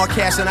little more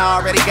cash than I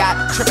already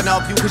got. Tripping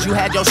off you cause you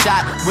had your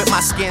shot. With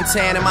my skin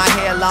tan and my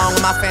hair long.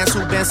 And my fans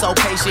who've been so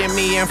patient.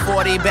 Me and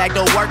 40 back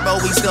to work,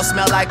 but we still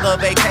smell like a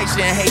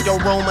vacation. Hate the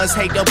rumors,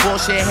 hate the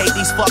bullshit, hate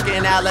these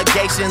fucking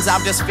allegations.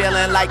 I'm just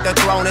feeling like the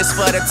throne is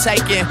for the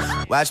taking.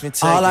 Watch me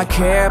take all I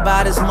care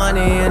about is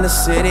money in the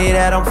city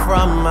that I'm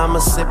from. I'ma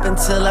sip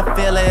until I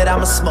feel it,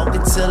 I'ma smoke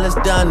it till it's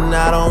done.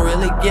 I don't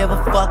really give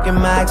a fuck, and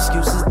my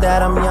excuse is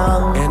that I'm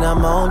young. And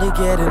I'm only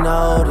getting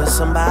older,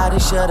 somebody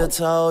should've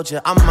told you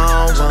I'm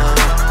on one.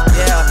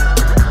 Yeah,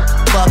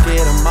 fuck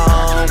it, I'm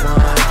on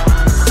one.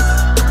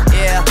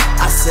 Yeah,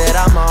 I said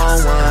I'm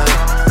on one.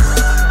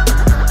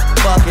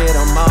 Fuck it,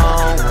 I'm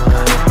on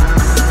one.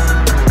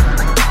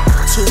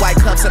 2 white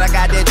cups that I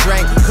got that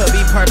drink. Could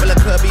be purple or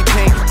could be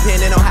pink,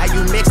 depending on how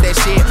you mix that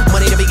shit.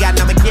 Money to be got,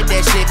 I'ma get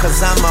that shit,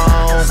 cause I'm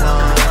on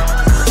one.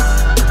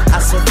 I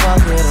said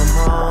fuck it,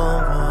 I'm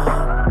on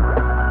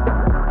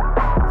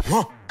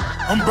one.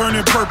 I'm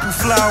burning purple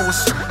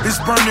flowers, it's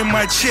burning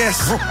my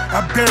chest.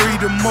 I bury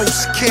the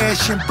most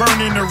cash and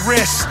burning the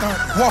rest.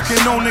 Walking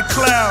on the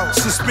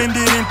clouds,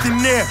 suspended in thin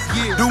air.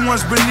 The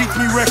ones beneath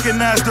me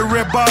recognize the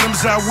red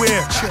bottoms I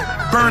wear.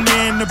 Burner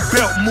in the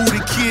belt, move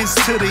the kids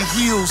to the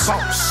heels.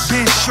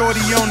 Been shorty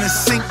on the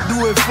sink,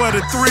 do it for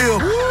the thrill.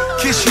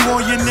 Kiss you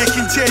on your neck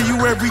and tell you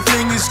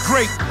everything is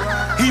great.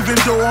 Even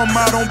though I'm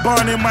out on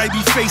bond and might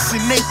be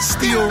facing Nate,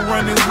 still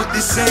running with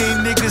the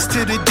same niggas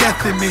to the death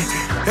of me.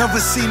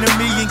 Ever seen $1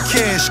 million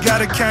cash,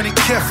 gotta count it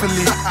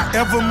carefully.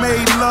 Ever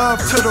made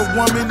love to the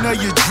woman of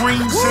your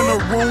dreams in a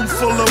room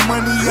full of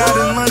money out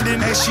in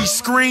London as she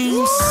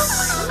screams?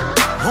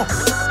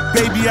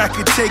 Baby, I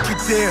could take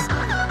it there.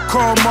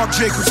 Call Marc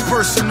Jacobs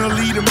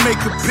personally to make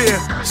a pair.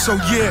 So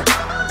yeah,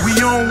 we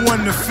on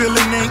one, the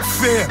feeling ain't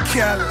fair.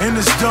 And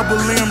it's double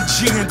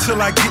MG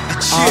until I get the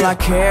cheer. All I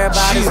care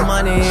about is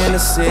money in the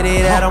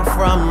city that I'm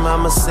from.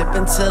 I'ma sip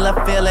until I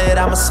feel it,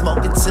 I'ma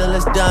smoke it till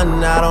it's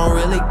done. I don't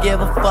really give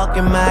a fuck,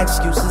 and my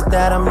excuse is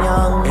that I'm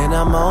young. And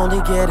I'm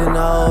only getting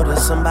older,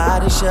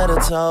 somebody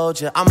should've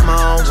told you I'm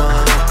on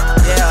one.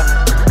 Yeah,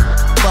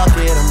 fuck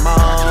it, I'm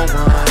on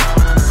one.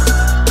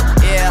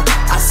 Yeah,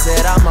 I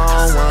said I'm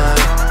on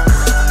one.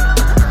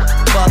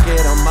 Fuck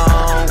it, I'm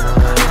on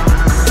one.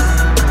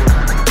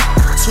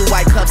 2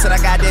 white cups that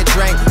I got that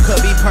drink.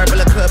 Could be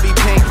purple or could be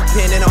pink,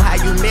 depending on how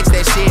you mix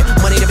that shit.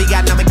 Money to be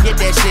got, I'ma get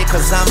that shit,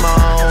 cause I'm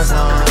on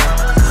one.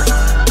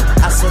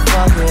 I said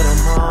fuck it,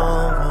 I'm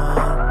on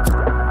one.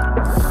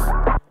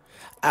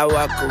 I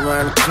walk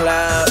around the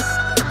club,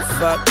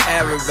 fuck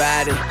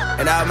everybody.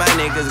 And all my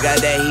niggas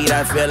got that heat,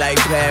 I feel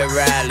like Pat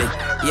Riley.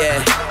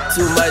 Yeah,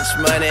 too much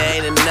money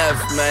ain't enough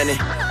money.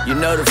 You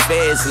know the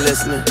feds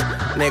listening.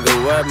 Nigga,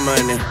 what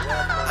money?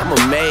 I'm a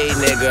made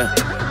nigga,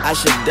 I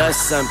should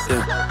dust something.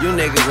 You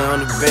niggas on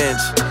the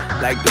bench,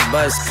 like the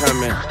bus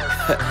coming.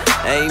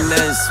 Ain't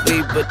nothing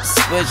sweet but the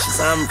switches.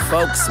 I'm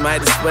focused,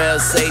 might as well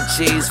say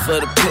cheese for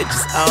the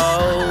pictures.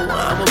 Oh,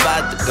 I'm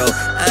about to go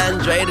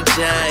Andre the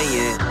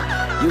Giant.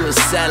 You a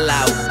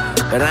sellout,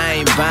 but I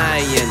ain't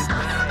buying.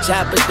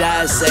 Chopper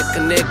dissect a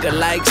nigga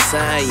like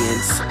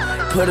science.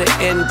 Put it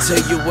into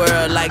your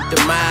world like the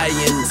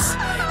Mayans.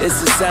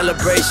 It's a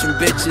celebration,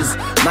 bitches.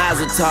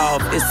 Mazel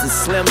tov. It's a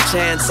slim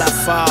chance I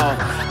fall.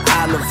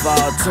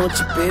 Oliver, don't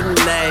you be the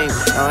name.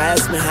 Don't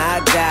ask me how I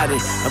got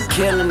it. I'm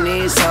killing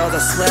these hoes. I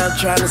swear I'm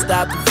trying to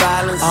stop the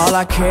violence. All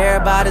I care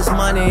about is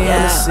money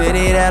and the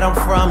city that I'm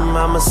from.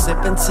 I'ma sip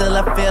until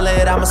I feel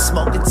it. I'ma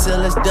smoke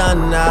until it's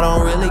done. I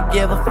don't really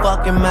give a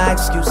fuck, and my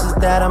excuse is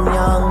that I'm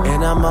young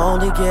and I'm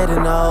only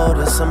getting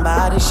older.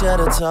 Somebody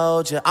should've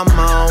told you I'm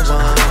on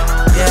one.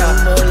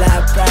 Yeah,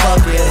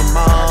 fuck it, I'm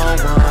on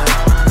one.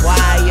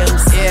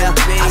 Yeah,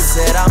 I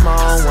said I'm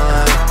on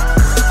one.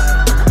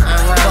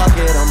 Fuck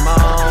it, I'm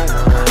on one.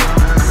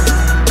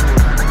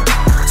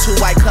 2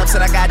 white cups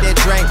that I got that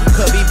drink.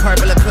 Could be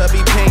purple or could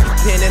be pink,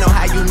 depending on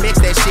how you mix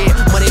that shit.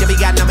 Money to be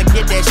gotten, I'ma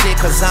get that shit,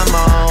 cause I'm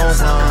on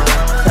one.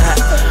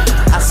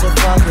 I said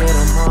fuck it,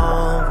 I'm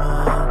on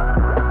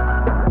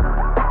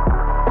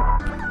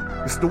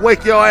one. It's the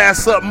Wake Your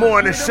Ass Up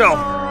morning show.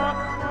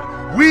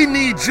 We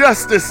need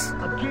justice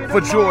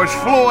for George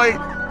Floyd.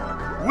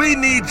 We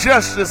need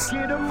justice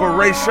for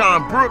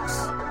Rayshawn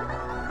Brooks.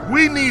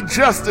 We need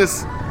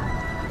justice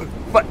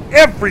for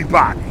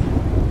everybody.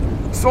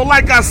 So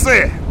like I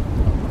said,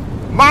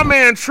 my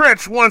man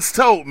Trench once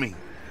told me,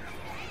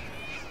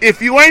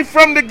 if you ain't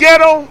from the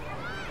ghetto,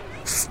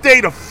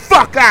 stay the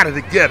fuck out of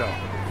the ghetto.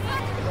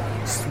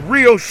 It's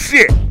real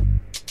shit.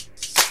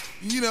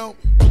 You know,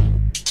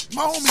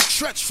 my homie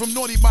Trench from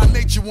Naughty by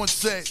Nature once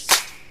said,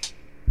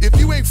 if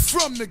you ain't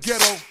from the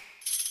ghetto,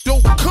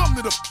 don't come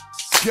to the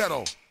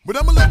ghetto. But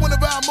I'ma let one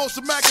of our most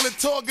immaculate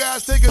tall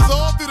guys take us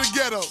all through the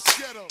ghetto.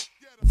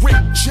 Rick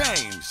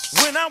James.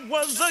 When I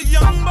was a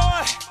young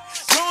boy,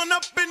 growing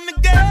up in the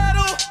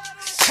ghetto,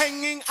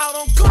 hanging out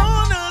on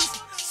corners,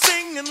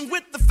 singing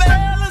with the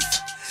fellas,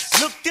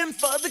 looking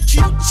for the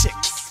cute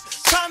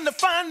chicks, trying to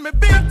find me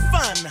big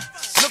fun,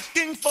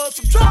 looking for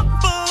some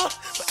trouble,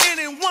 for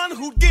anyone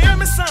who'd give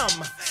me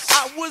some.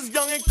 I was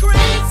young and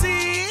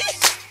crazy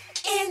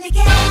in the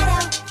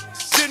ghetto,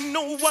 didn't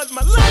know what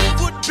my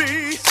life would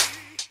be.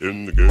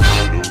 In the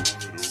ghetto,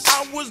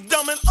 I was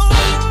dumb and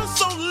oh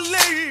so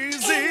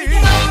lazy.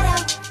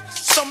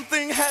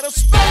 Something had a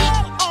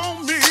spell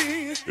on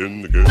me.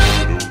 in the ghetto.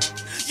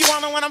 You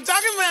wanna know what I'm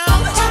talking about?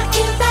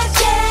 Talking about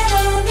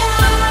ghetto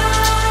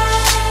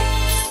life.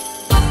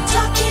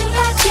 Talking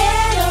about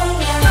ghetto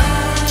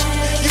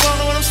life. You wanna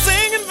know what I'm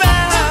singing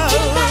about?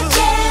 Talking about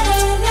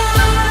ghetto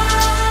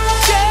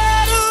life.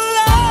 Ghetto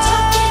life.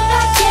 Talking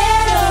about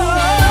ghetto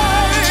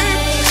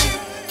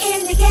life.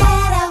 In the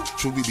ghetto.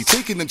 True, we be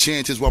taking them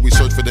chances while we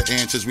search for the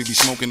answers. We be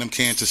smoking them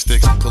cancer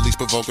sticks. Police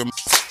provoking.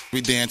 We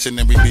dancing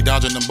and we be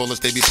dodging them bullets.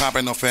 They be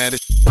popping off at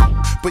it.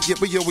 But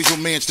yet we always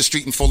romance the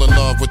street and fall in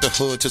love with the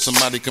hood till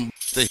somebody can.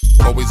 They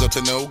always up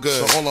to no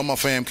good. So all of my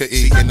fam could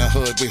eat in the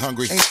hood. We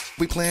hungry. Ain't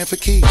we playing for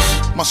keys?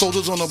 My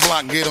soldiers on the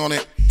block get on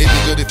it. It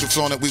be good if you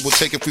flaunt it. We will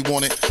take if we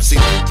want it. See,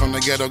 from the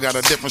ghetto got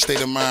a different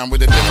state of mind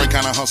with a different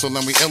kind of hustle,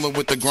 and we iller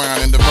with the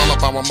grind and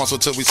develop our muscle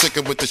till we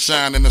sicker with the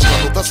shine and the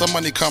struggle. Thus our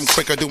money come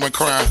quicker doing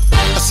crime.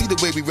 I see the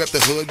way we rep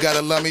the hood.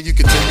 Gotta love me. You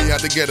can take me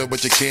out the ghetto,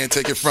 but you can't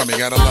take it from me.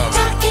 Gotta love me.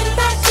 Talking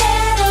about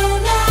ghetto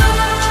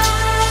life.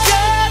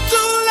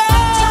 Ghetto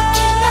life.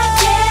 Talking about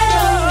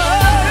ghetto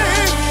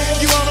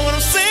life. You wanna know what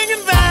I'm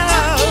singing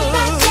about? Talking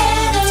about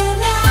ghetto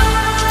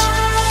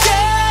life.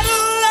 Ghetto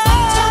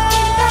life.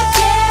 Talking about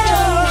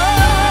ghetto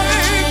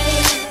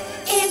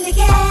life. In the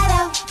ghetto.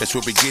 That's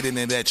where we get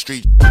into that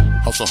street.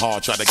 Hustle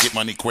hard, try to get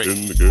money quick.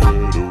 In the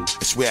ghetto.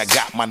 It's where I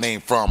got my name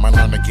from. I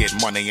learned to get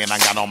money and I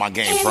got all my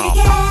game In from. the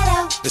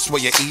ghetto. It's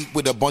where you eat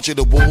with a bunch of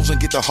the wolves and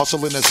get the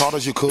hustling as hard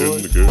as you In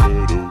could. the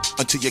ghetto.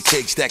 Until your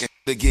cake stacking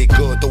to get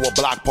good. Throw a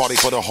block party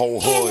for the whole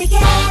In the hood.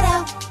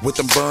 ghetto. With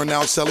them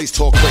burnout cellies,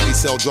 talk crazy,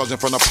 sell drugs in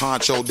front of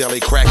Poncho Deli.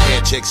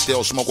 Crackhead chicks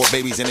still smoke with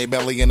babies in their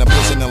belly. In the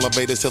prison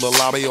elevators till the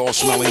lobby all In the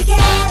smelly.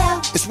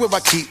 ghetto. It's where I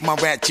keep my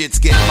ratchets,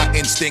 get my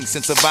instincts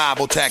and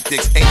survival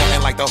tactics. Ain't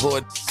nothing like the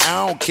hood.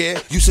 I don't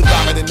care. You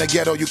survive it in the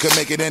ghetto, you can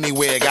make it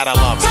anywhere. Gotta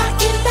love it.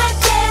 Talking about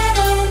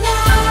ghetto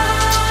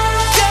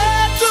life.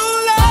 Ghetto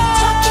life.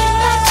 Talking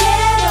about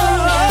ghetto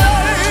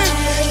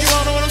life. You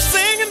wanna know what I'm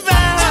singing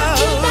about?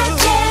 Talking about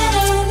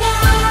ghetto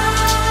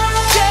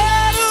life.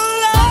 Ghetto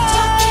life.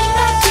 Talking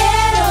about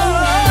ghetto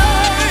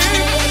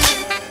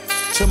life.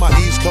 To my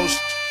East Coast,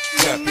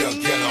 rap your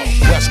ghetto.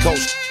 West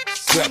Coast,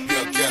 rap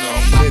your ghetto.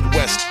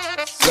 Midwest,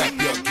 rap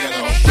your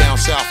ghetto. Down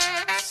South,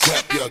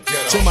 rap your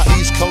ghetto. To my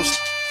East Coast,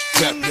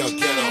 rap your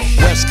ghetto.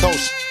 West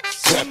Coast,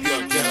 rap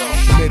your ghetto.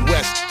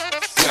 Midwest,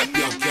 rap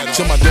your ghetto.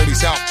 To my dirty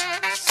South,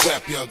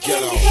 rap your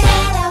ghetto.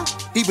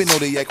 Even though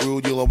they act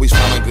rude, you'll always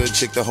find a good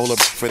chick to hold up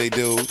for they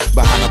dude.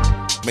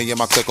 Behind me and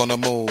my clique on the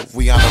move.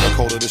 We honor the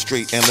code of the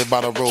street and live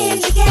by the In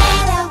rules. the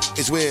ghetto.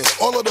 is where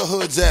all of the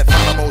hoods at.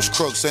 Find the most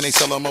crooks and they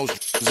sell the most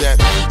at.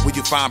 Where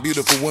you find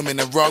beautiful women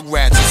and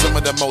rugrats and some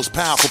of the most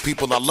powerful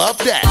people. I love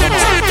that.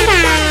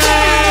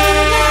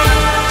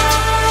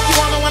 You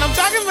wanna know what I'm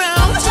talking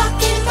about? I'm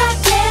talking about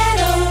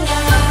ghetto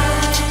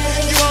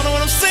life. You wanna know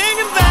what I'm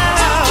singing about?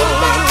 Talking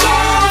about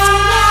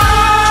ghetto life.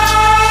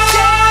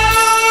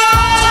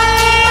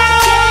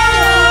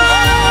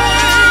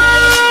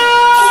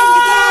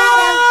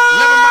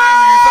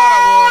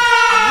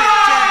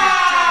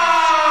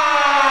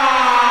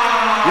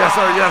 Yes,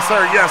 sir, yes,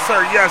 sir, yes,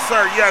 sir, yes,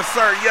 sir, yes,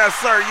 sir, yes,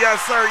 sir,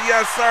 yes, sir,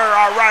 yes, sir.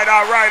 All right,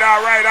 all right,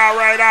 all right, all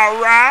right,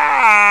 all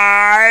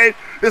right.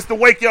 It's the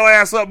Wake Your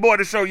Ass Up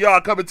Morning Show,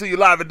 y'all, coming to you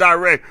live and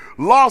direct.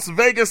 Las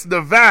Vegas,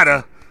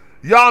 Nevada.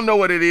 Y'all know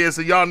what it is,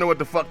 and y'all know what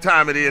the fuck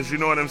time it is, you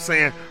know what I'm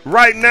saying?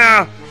 Right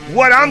now,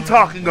 what I'm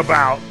talking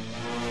about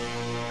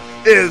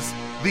is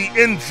the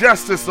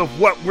injustice of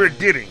what we're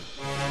getting.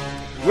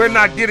 We're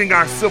not getting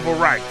our civil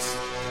rights.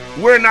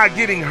 We're not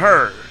getting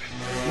heard.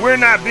 We're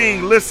not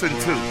being listened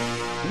to.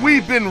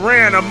 We've been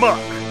ran amok.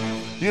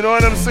 You know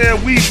what I'm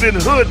saying? We've been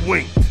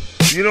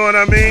hoodwinked. You know what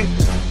I mean?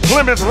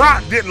 Plymouth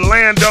Rock didn't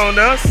land on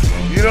us.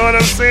 You know what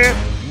I'm saying?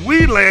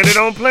 We landed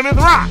on Plymouth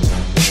Rock.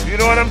 You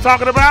know what I'm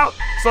talking about?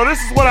 So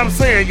this is what I'm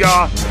saying,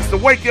 y'all. It's the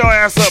Wake Your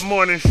Ass Up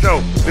Morning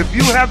Show. If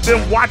you have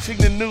been watching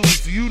the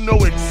news, you know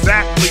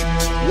exactly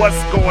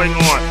what's going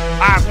on.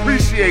 I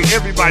appreciate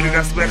everybody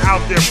that's been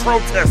out there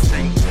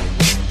protesting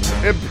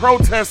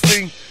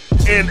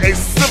in a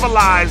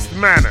civilized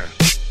manner.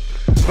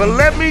 But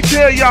let me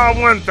tell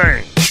y'all one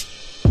thing.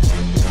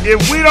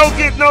 If we don't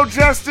get no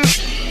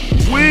justice,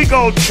 we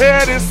gon'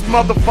 tear this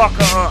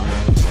motherfucker up.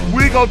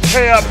 We gon'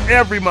 tear up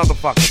every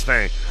motherfucking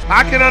thing.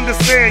 I can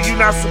understand you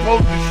not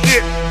supposed to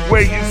shit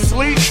where you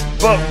sleep,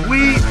 but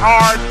we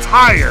are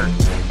tired.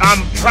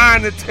 I'm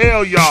trying to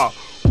tell y'all,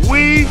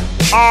 we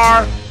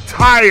are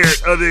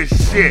tired of this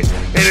shit.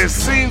 And it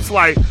seems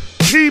like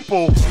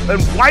people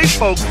and white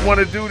folks want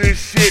to do this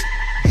shit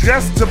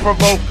just to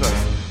provoke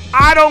us.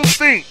 I don't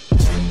think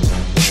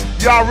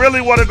y'all really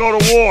want to go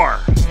to war.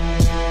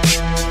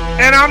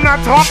 And I'm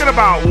not talking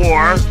about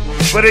war,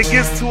 but it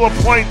gets to a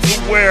point to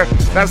where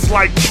that's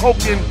like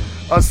poking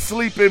a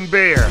sleeping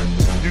bear.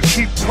 You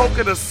keep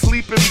poking a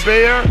sleeping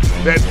bear,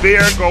 that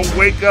bear gonna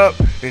wake up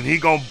and he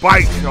gonna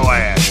bite your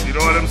ass. You know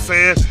what I'm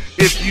saying?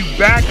 If you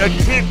back a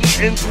kitten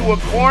into a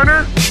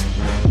corner,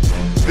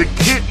 the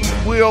kitten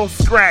will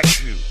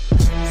scratch you.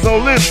 So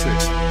listen,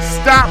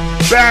 stop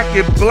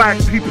backing black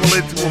people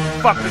into a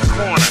fucking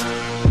corner.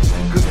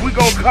 Cause we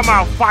gonna come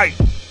out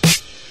fighting.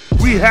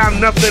 We have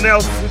nothing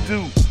else to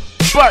do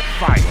but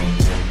fight.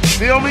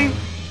 Feel me?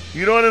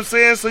 You know what I'm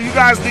saying? So you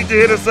guys need to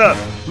hit us up.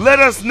 Let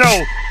us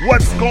know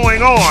what's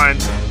going on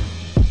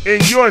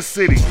in your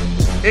city,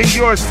 in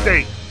your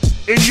state,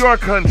 in your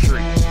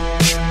country.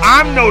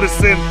 I'm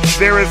noticing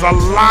there is a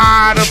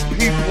lot of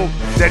people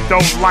that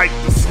don't like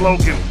the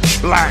slogan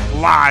Black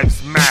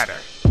Lives Matter.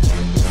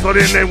 So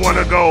then they want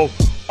to go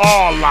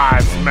All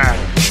Lives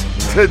Matter.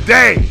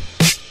 Today,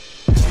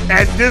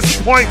 at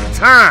this point in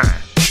time,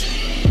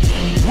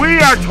 we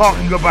are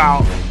talking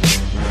about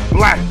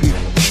black people,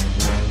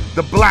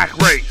 the black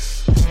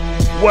race,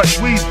 what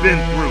we've been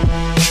through,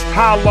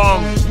 how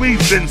long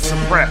we've been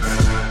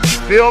suppressed.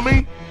 Feel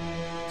me?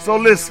 So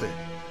listen,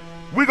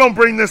 we're going to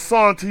bring this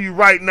song to you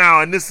right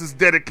now, and this is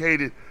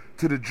dedicated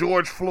to the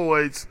George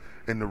Floyds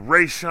and the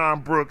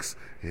Rayshawn Brooks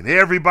and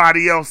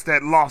everybody else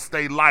that lost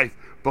their life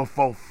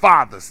before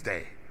Father's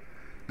Day.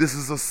 This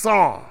is a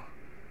song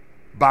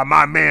by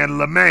my man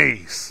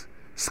LeMaze.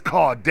 It's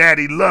called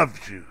Daddy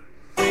Loved You.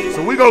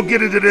 So we gonna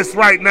get into this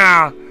right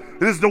now.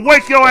 This is the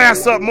Wake Your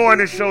Ass Up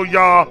Morning Show,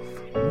 y'all.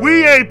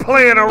 We ain't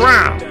playing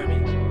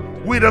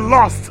around. We done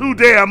lost too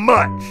damn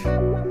much.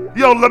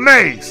 Yo,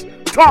 LeMaze,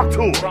 talk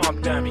to him.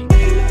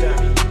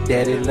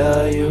 Daddy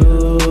love you.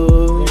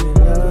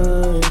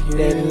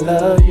 Daddy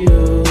love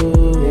you.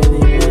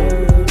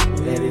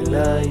 Daddy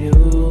love you.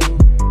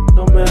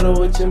 No matter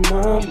what your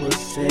mama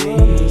say.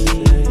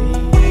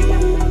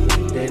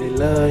 Daddy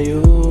love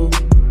you.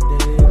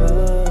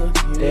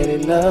 Daddy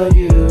love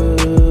you.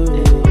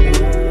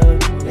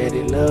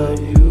 Daddy love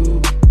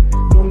you.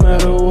 No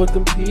matter what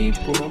the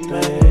people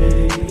make.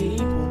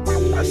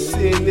 I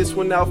send this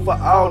one out for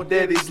all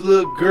daddy's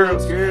little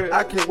girls.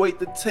 I can't wait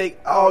to take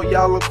all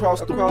y'all across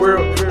the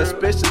world,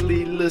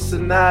 especially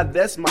listen now,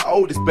 that's my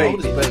oldest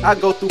baby. I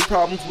go through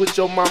problems with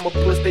your mama,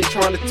 plus they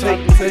trying to take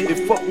me.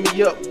 It fuck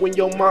me up when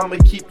your mama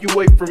keep you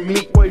away from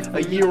me.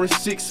 A year and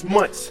 6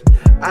 months,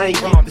 I ain't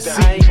get to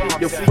see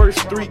your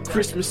first 3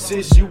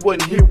 Christmases, you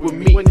wasn't here with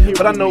me.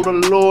 But I know the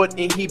Lord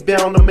and he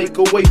bound to make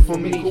a way for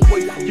me.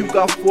 You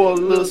got 4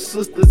 little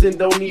sisters and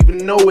don't even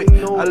know it.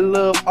 I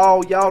love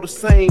all y'all the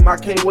same, I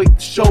can't wait to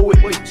show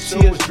it.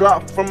 Tears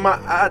drop from my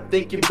eye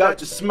thinking about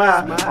your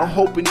smile. I'm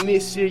hoping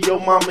this year your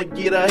mama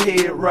get her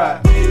head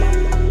right.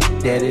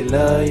 Daddy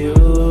love you.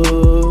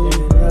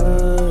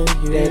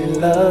 Daddy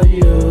love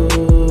you.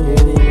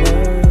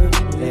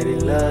 Daddy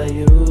love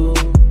you.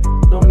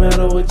 No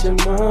matter what your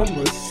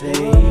mama say.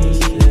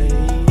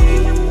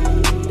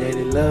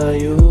 Daddy love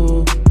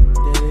you.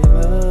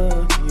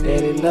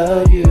 Daddy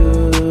love you.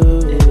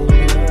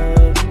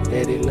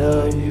 Daddy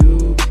love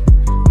you.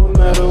 No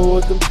matter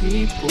what the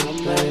people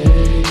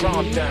say.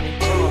 Calm down.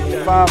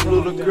 5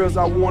 little girls,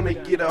 I wanna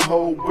get a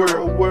whole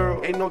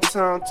world. Ain't no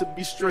time to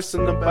be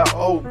stressing about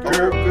old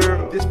girl.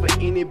 This for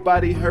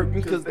anybody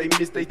hurting cause they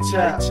miss their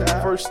child.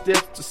 First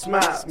step to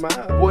smile.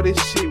 Boy, this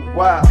shit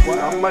wild.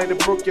 I might have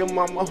broke your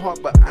mama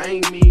heart, but I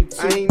ain't mean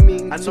to.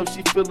 I know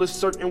she feel a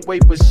certain way,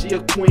 but she a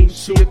queen.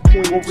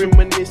 Won't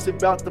reminisce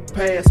about the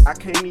past, I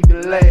can't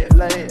even laugh.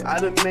 I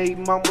done made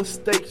my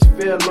mistakes,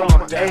 fell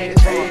on my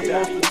ass.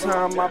 Most of the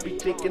time I be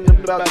thinking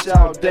about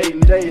y'all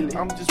daily.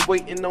 I'm just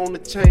waiting on the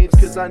change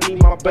cause I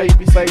need my baby.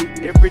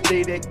 Every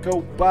day that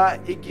go by,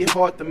 it get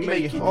hard to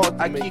make it.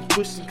 I keep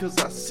pushing cause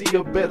I see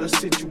a better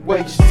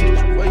situation.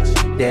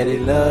 Daddy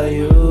love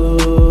you.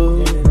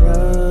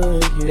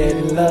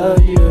 Daddy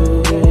love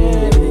you.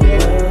 Daddy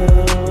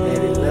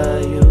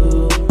love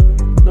you.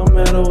 No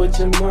matter what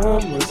your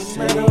mama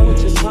say.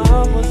 Daddy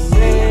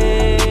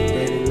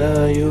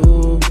love you.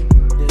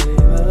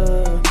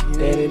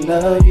 Daddy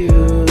love you.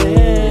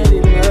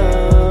 Daddy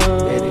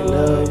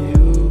love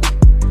you.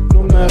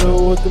 No matter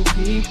what the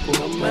people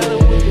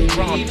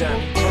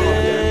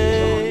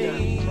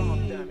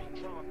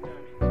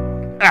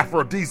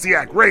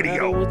Afro-Disiac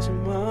Radio.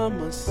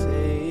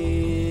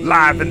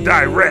 Live and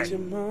direct.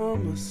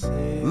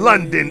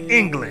 London,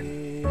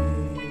 England.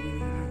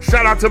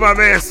 Shout out to my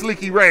man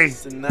Sleeky Ray,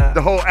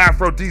 the whole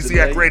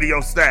Afro-Disiac Radio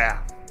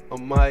staff.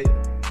 Amaya,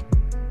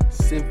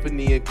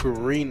 Symphony and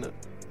Karina.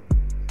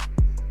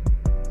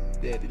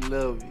 Daddy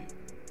love you.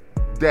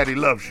 Daddy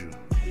loves you.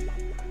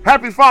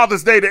 Happy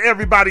Father's Day to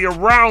everybody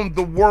around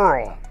the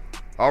world.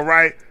 All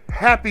right?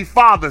 Happy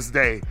Father's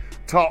Day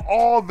to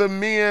all the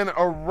men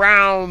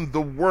around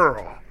the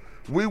world.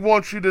 We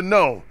want you to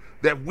know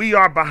that we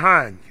are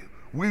behind you.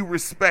 We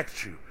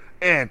respect you.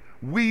 And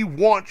we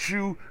want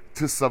you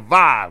to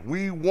survive.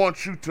 We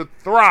want you to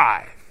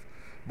thrive.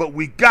 But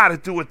we got to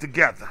do it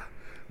together.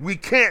 We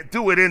can't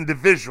do it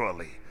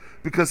individually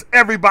because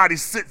everybody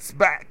sits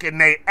back and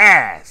they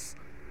ask,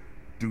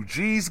 do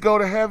G's go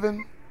to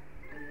heaven?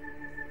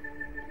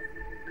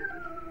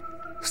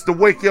 It's the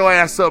Wake Your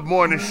Ass Up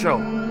morning show.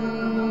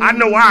 I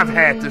know I've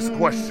had this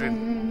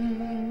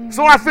question.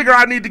 So I figure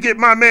I need to get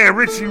my man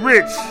Richie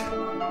Rich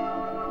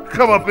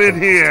come up in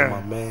here,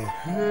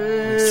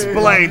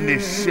 explain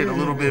this shit a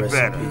little bit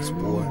better. Peace,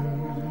 boy.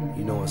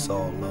 You know it's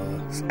all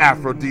love. It's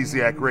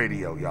Afro-Disiac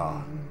Radio,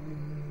 y'all.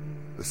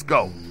 Let's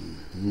go.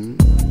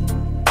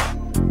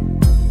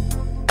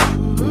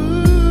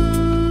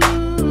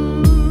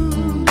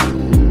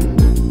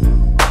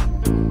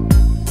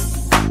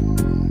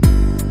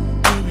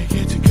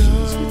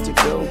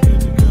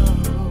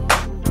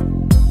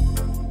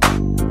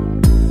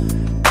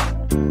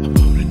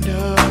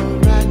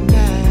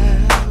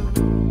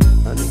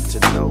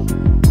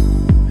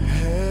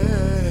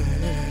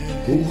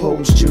 Who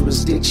holds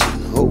jurisdiction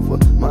over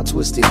my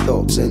twisted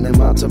thoughts? And am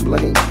I to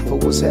blame for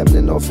what's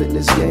happening off in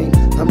this game?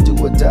 I'm do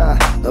or die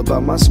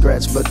about my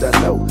scratch, but I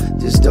know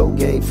this dope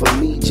game for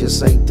me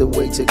just ain't the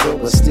way to go.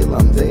 But still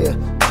I'm there,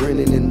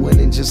 grinning and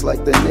winning just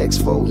like the next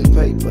folding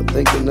paper,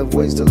 thinking of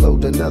ways to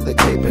load another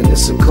cape. And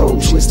it's a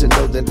cold twist to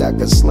know that I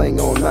can slang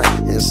all night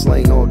and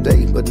slang all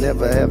day, but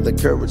never have the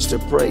courage to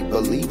pray.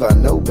 Believe I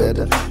know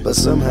better, but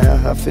somehow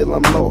I feel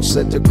I'm lost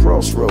at the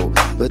crossroad.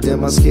 But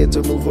am I scared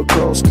to move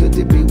across? Could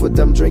it be what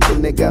I'm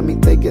drinking that got me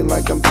thinking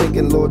like I'm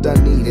thinking, Lord, I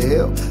need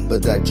help,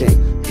 but I can't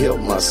help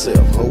myself.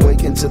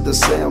 Awaken to the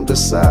sound of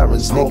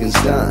sirens, niggas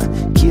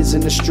dying, kids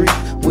in the street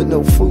with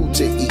no food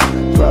to eat,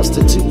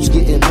 prostitutes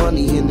getting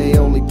money in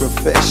their only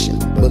profession.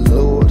 But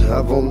Lord,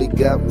 I've only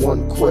got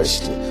one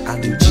question.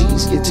 Do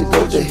G's get to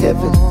go to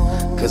heaven?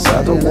 Cause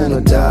I don't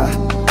wanna die,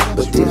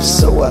 but if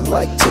so, I'd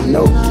like to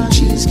know, do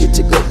G's get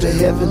to go to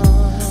heaven?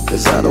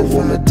 Cause I don't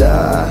wanna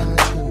die.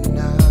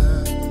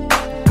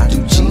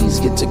 Do G's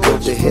get to go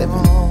to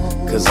heaven?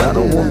 Cause I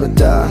don't wanna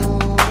die,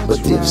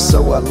 but if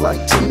so, I'd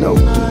like to know,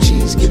 do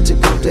G's get to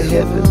go to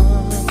heaven?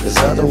 Cause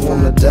I don't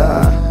wanna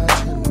die.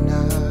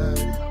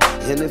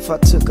 And if I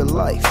took a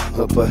life,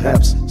 or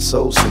perhaps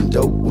sold some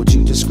dope, would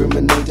you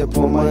discriminate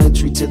upon my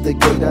entry to the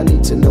gate? I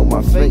need to know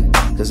my fate,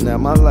 cause now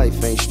my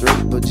life ain't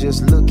straight. But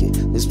just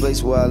looking, this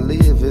place where I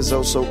live is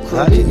oh so crooked.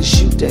 I didn't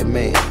shoot that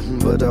man,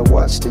 but I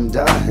watched him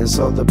die, and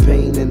saw the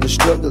pain and the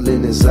struggle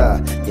in his eye,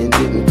 and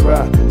didn't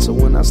cry. So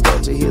when I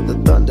start to hear the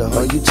thunder,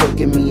 are you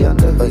taking me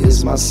under? Or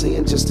is my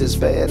sin just as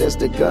bad as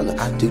the gunner?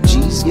 Do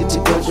G's get to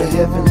go to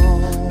heaven?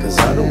 Cause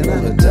I don't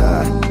wanna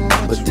die,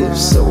 but if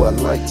so,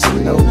 I'd like to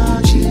know,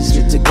 do G's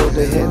get to go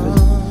to heaven?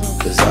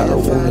 Cause I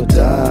don't wanna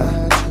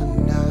die.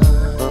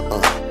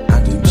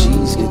 Do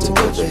G's get to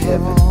go to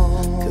heaven?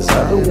 Cause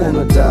I don't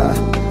wanna die,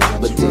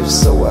 but if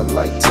so, I'd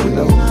like to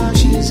know, do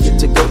G's get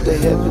to go to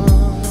heaven?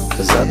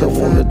 Cause I don't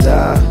wanna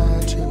die.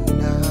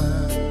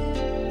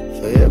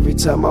 For every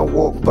time I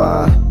walk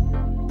by,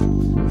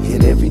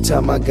 and every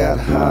time I got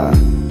high,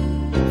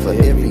 for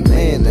every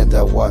man that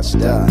I watched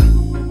die,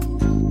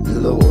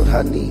 Lord,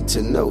 I need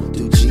to know,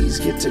 do G's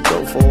get to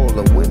go for all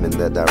the women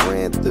that I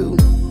ran through,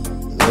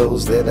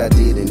 those that I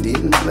did and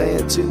didn't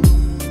plan to?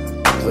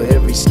 For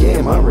every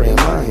scam I ran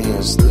my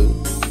hands through.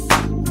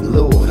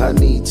 Lord, I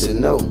need to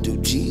know, do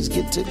G's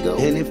get to go?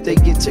 And if they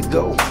get to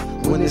go,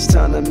 when it's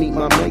time to meet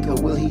my maker,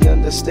 will he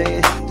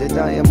understand that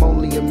I am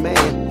only a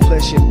man,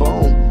 flesh and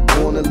bone?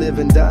 Wanna live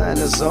and die in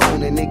a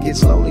zone, and it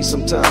gets lonely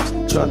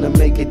sometimes trying to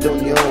make it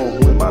on your own.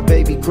 When my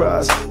baby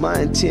cries, my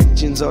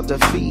intentions are to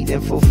feed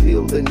and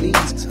fulfill the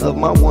needs of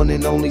my one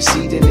and only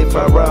seed. And if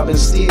I rob and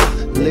steal,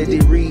 let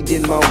it read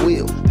in my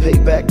will, pay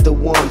back the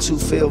ones who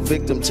fell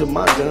victim to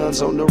my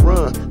guns on the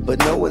run, but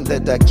knowing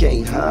that I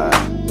can't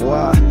hide.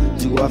 Why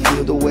do I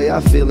feel the way I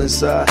feel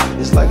inside?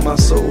 It's like my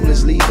soul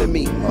is leaving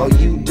me. Are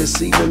you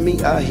deceiving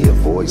me? I hear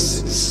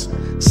voices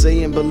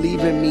saying,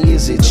 believe in me,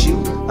 is it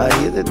you? I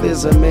hear that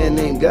there's a man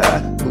named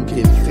God who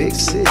can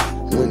fix it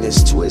when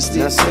it's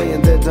twisted. Not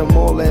saying that I'm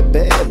all that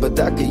bad, but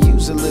I could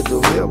use a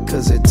little help,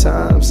 cause at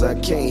times I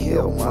can't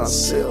help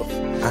myself.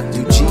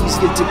 Do G's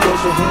get to go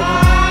to heaven?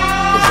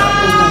 Cause I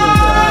don't wanna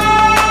die,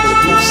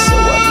 but if so,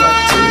 I'd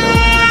like to know,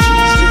 do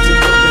G's get to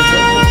go to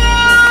heaven?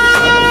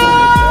 Cause I don't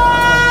wanna die.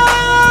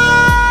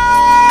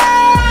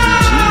 Do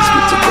G's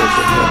get to go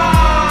to heaven?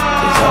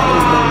 Cause I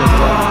don't wanna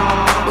die,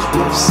 but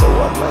if so,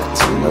 I'd like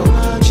to know,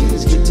 do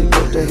G's get to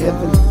go to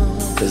heaven?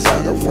 Cause I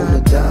don't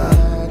wanna die.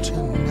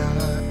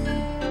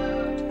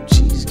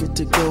 G's get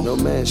to go. No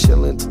man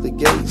shall enter the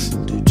gates.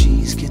 Do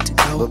G's get to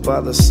go? But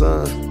by the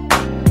Son,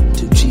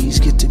 do G's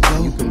get to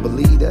go? You can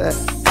believe that.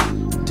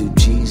 Do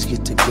G's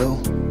get to go?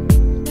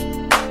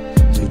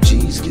 Do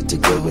G's get to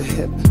go to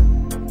heaven?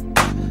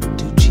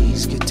 Do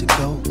G's get to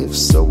go? If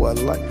so, I'd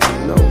like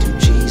to know. Do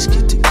G's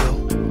get to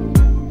go?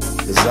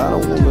 Cause I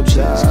don't wanna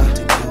die.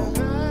 Do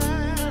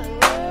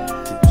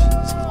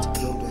G's get to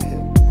go to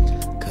heaven?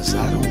 Cause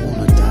I don't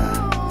wanna die.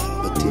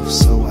 But if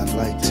so, I'd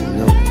like to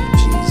know. Do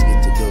G's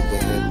get to go to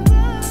heaven?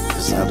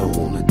 Cause I don't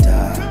wanna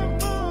die.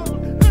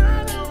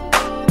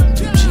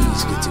 Do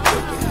G's get to go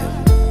to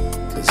heaven?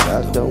 Cause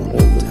I don't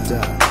wanna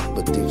die.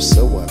 But if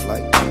so, I'd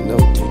like to know,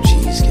 do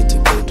G's get to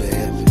go to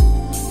heaven?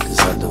 Cause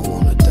I don't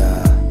wanna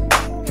die.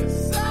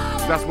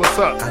 That's what's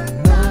up.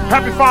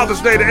 Happy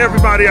Father's Day to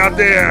everybody out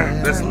there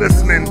that's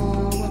listening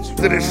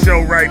to this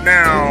show right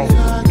now.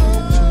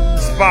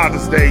 It's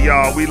Father's Day,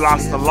 y'all. We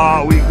lost a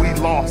lot. We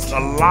lost a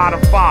lot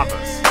of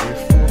fathers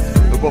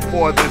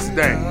before this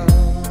day.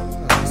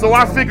 So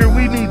I figured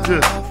we need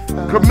to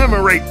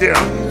commemorate them.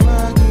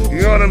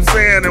 You know what I'm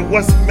saying? And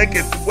what make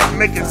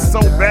it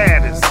so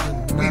bad is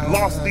we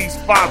lost these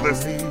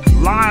fathers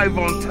live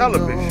on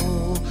television.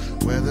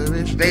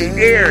 They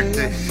aired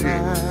this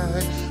shit.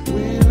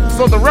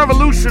 So the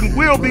revolution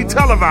will be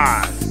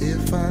televised.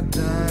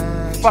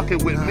 Fuck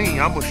it with me,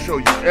 I'm gonna show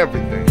you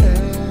everything.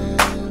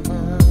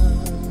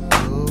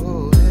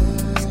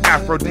 It's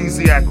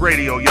Afro-Disiac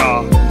Radio,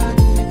 y'all.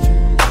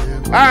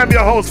 I am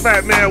your host,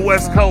 Fat Man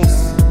West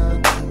Coast.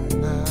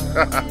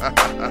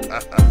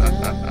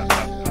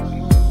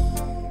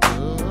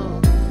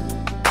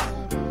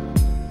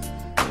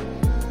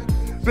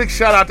 Big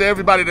shout out to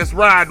everybody that's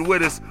riding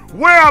with us.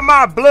 Where are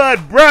my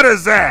blood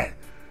brothers at?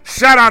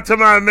 Shout out to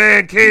my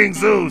man King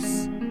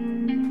Zeus.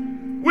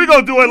 We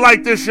gonna do it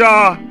like this,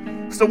 y'all.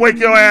 It's the Wake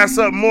Your Ass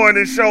Up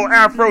Morning Show,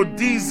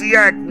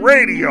 Afro-Disiac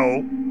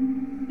Radio.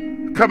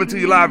 Coming to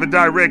you live and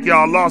direct,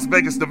 y'all, Las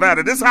Vegas,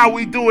 Nevada. This is how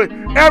we do it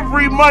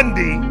every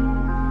Monday,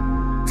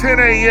 10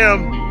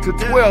 a.m. to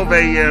 12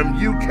 a.m.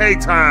 UK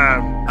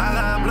time.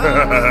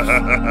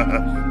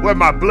 Where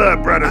my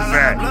blood brothers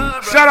at?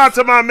 Shout out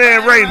to my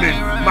man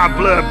Raymond, my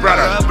blood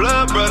brother.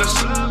 Blood brothers,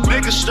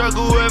 niggas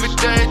struggle every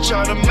day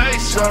trying to make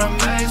some.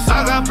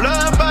 I got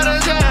blood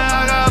brothers, yeah,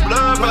 I got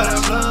blood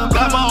brothers.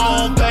 Got my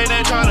own pain,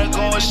 they trying to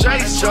go and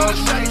shake some.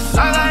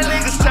 I got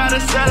niggas tired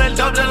of selling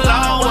dope the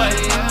long way.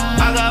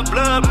 I got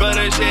blood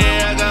brothers,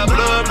 yeah, I got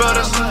blood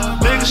brothers.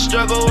 Niggas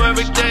struggle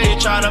every day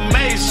trying to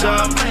make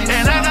some.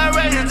 And I got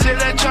ready till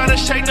they trying to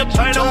shake the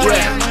pain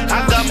away.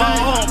 I got my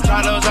own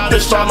problems, I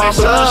This for my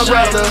blood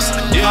brothers.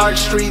 Hard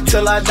street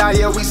till I die,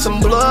 yeah, we some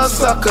blood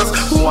suckers.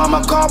 Who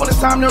I'ma call when it's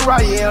time to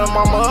riot? Yeah,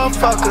 my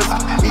motherfuckers.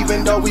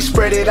 Even though we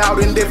spread it out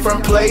in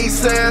different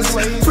places,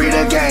 free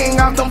the gang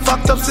out them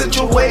fucked up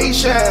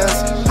situations.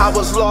 I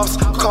was lost,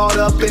 caught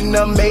up in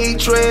the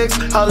matrix.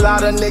 A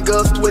lot of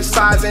niggas switch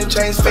sides and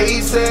change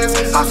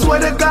faces. I swear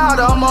to God,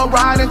 I'ma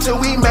ride until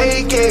we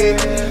make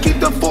it. Keep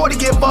the 40,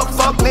 give up,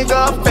 fuck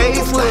nigga, a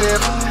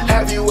facelift.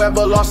 Have you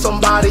ever lost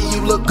somebody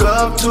you look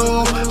up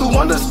to, who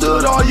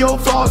understood all your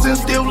flaws and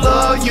still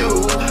love you?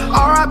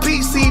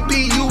 R.I.P.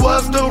 CB, you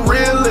was the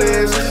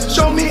realest.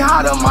 Show me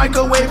how to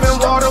microwave and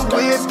water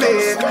whip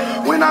it.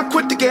 When I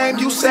quit the game,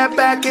 you sat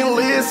back and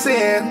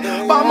listened.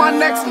 About my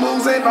next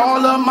moves and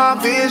all of my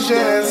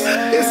visions.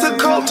 It's a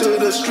code to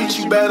the streets,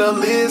 you better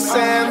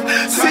listen.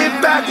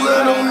 Sit back,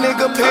 little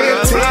nigga, pay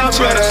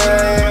attention.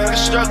 I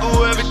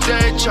struggle every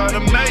day trying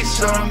to make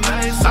some.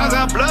 I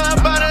got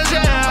blood brothers,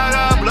 yeah, I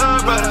got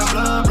blood brothers.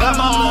 Got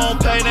my own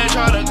pain, they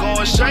tryna go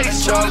and shake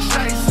some.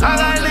 I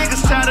got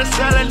niggas tired of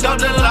selling dope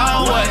the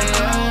long way.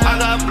 I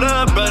got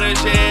blood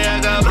brothers, yeah,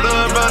 I got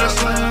blood brothers.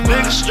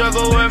 Niggas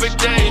struggle every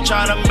day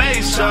tryna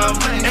make some.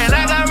 And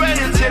I got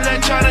ready to till they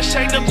tryna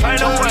shake the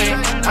pain away.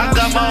 I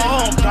got my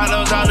own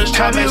problems, I just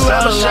try to make some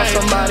Have you ever lost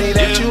shake. somebody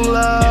that you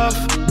love?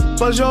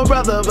 Was your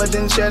brother but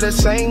didn't share the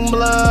same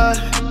blood?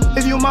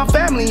 If you my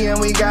family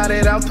and we got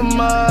it out the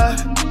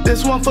mud,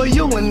 this one for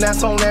you and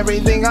that's on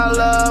everything I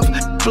love.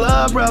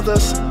 Blood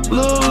brothers,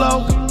 Lil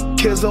Loke,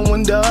 Kizzle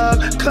and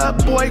Doug,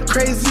 Cut Boy,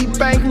 Crazy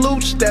Bank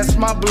Looch, that's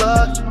my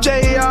blood.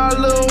 JR,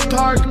 Lil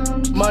Park,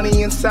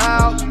 Money and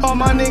Sal. All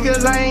my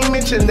niggas I ain't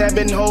mentioned that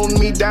been holding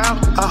me down.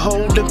 I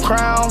hold the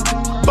crown,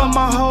 but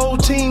my whole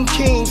team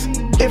kings.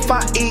 If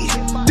I eat,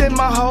 then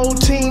my whole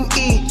team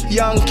eat.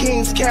 Young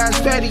Kings, Cash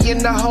Fatty,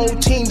 and the whole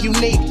team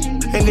unique.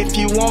 And if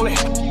you want it,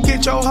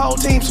 get your whole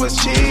team Swiss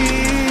cheese.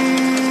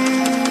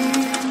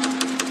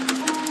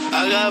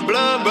 I got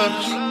blood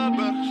brothers.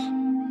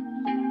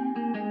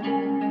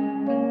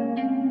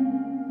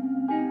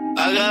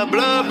 I got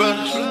blood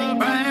brothers.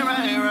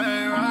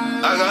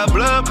 I got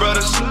blood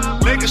brothers.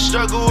 Niggas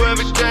struggle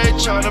every day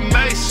tryna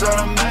make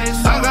some.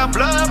 I got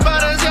blood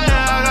brothers,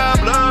 yeah, I got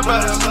blood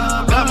brothers.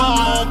 Got my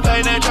own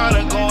pain, they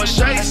tryna go and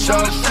shake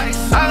some.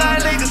 I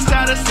got niggas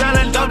tired of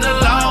selling dope the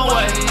long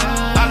way.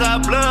 I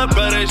got blood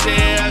brothers,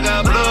 yeah, I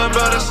got blood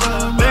brothers.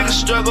 Niggas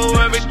struggle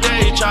every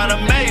day tryna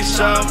make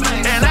some.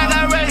 And I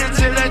got ready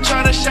till they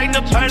tryna shake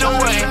the pain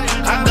away.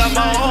 I got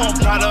my own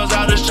problems,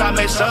 I just tryna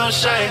make some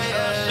shake.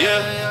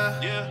 Yeah.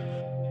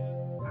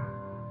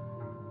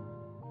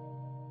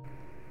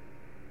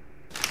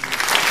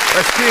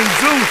 That's King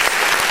Zeus,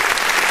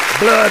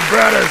 Blood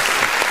Brothers.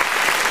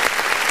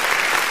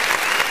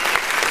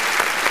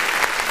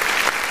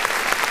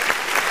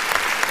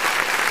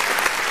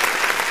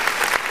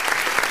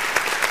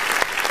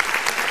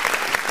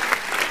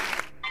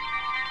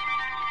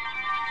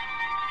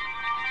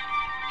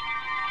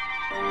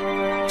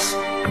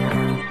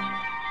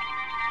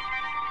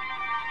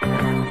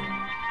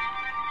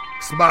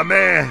 It's my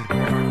man,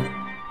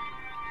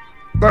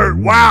 Burt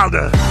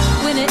Wilder.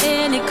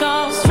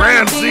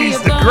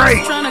 Ramses the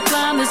Great.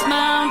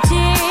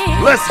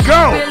 Let's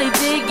go. Really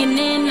digging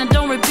in, I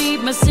don't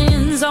repeat my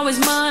sins, always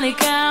money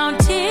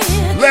counting.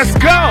 Let's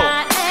go.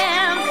 I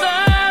am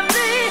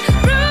firmly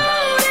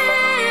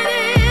rooted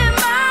in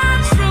my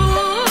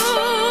truth.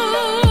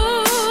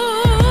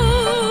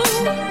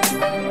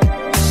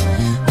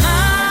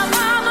 My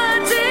mama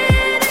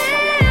didn't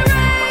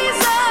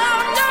raise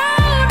up no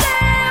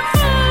damn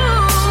fool.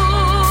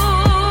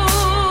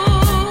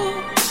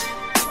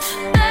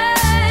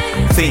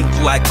 Think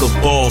like a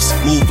boss,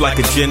 move like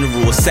a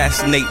general,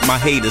 assassinate my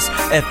haters,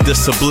 F the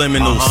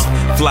subliminals.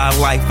 Fly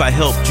life, I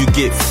helped you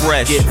get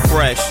fresh.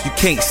 You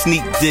can't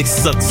sneak this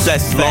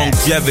success,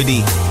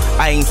 longevity.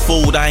 I ain't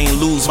fooled, I ain't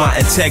lose my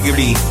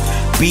integrity.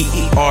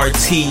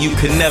 BERT, you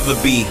can never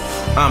be.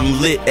 I'm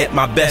lit at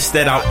my best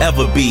that I'll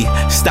ever be.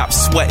 Stop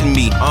sweating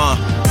me,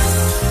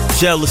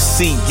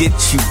 Jealousy get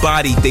you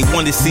bodied. They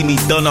want to see me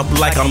done up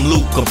like I'm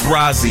Luca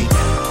Brasi.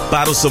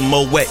 Bottles of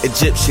Moet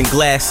Egyptian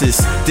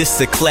glasses. This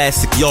a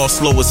classic, y'all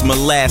slow as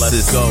molasses.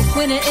 Let's go.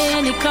 When it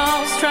any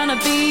cost, trying to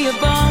be a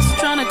boss,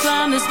 trying to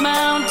climb this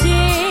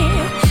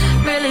mountain.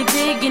 Really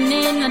digging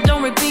in, I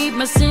don't repeat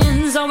my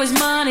sins, always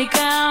money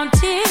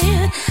counting.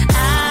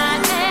 I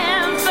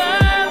am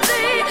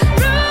firmly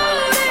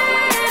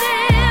rooted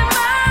in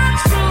my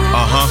truth.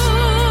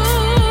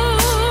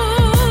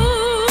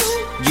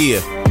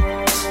 Yeah.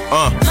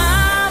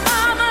 My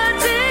mama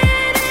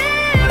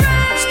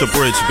didn't It's the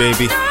bridge,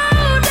 baby.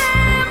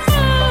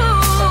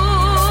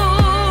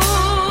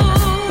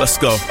 Let's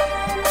go.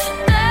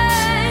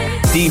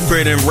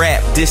 Deeper than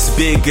rap, this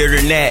bigger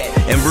than that.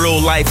 In real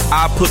life,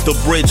 I put the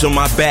bridge on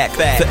my back.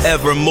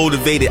 Forever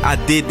motivated,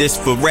 I did this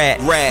for rat.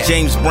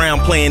 James Brown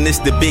playing this,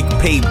 the big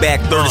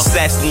payback. Third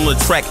assassin on the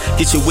track,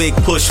 get your wig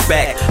pushed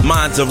back.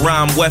 Mine's a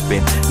rhyme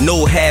weapon,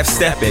 no half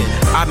stepping.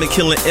 I've been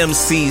killing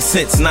MCs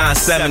since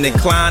 9-7.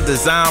 Inclined,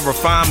 design,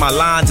 refine my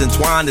lines,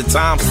 entwined in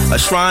time. A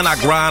shrine, I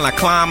grind, I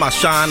climb, I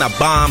shine, I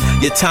bomb.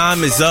 Your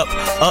time is up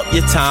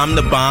your time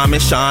to bomb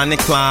and shine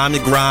and climb.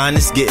 Your grind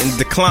is getting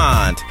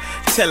declined.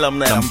 Tell them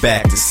that I'm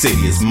back, the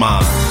city is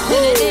mine.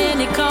 When it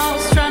any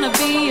cost, trying to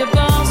be a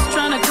boss,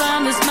 trying to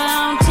climb this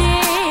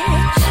mountain.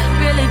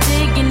 Really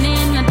digging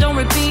in, I don't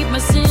repeat my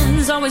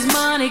sins, always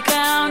money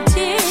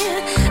counting.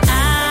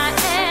 I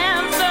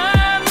am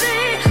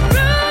firmly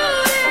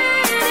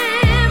rooted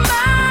in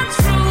my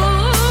truth.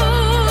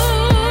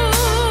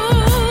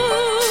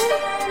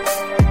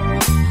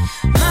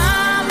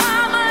 My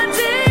mama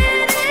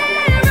didn't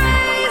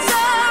raise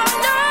up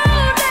no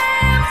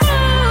damn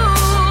fool.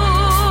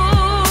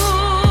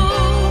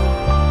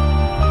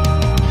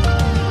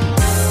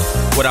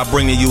 What I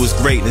bring to you is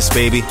greatness,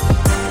 baby.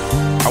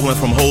 I went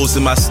from holes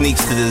in my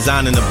sneaks to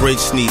designing a bridge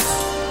sneak.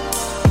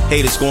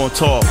 Haters gon'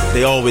 talk,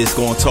 they always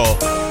gon' talk.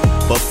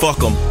 But fuck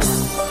them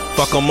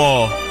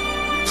all.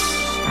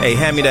 Hey,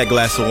 hand me that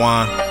glass of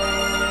wine.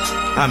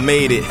 I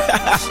made it.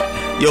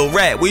 Yo,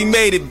 Rat, we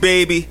made it,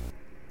 baby.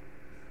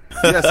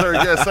 Yes, sir,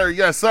 yes, sir,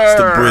 yes, sir.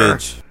 It's the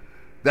bridge.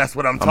 That's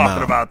what I'm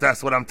talking about.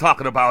 That's what I'm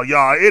talking about,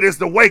 y'all. It is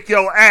the Wake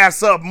Your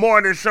Ass Up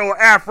morning show,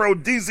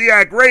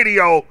 Afro-Disiac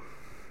Radio.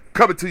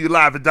 Coming to you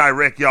live and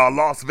direct, y'all.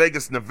 Las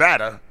Vegas,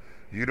 Nevada.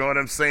 You know what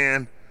I'm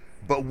saying?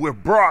 But we're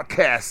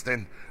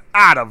broadcasting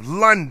out of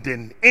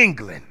London,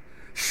 England.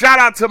 Shout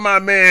out to my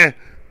man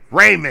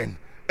Raymond,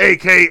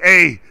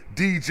 a.k.a.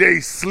 DJ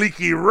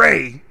Sleeky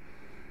Ray,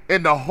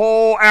 and the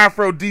whole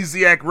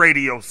Afro-Disiac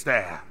radio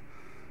staff.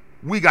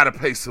 We got to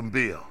pay some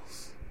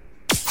bills.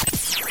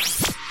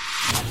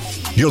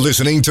 You're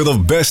listening to the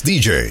best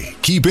DJ,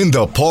 keeping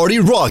the party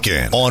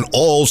rocking on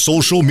all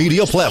social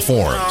media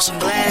platforms.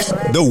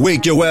 The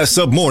Wake Your Ass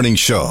Up Morning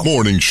Show.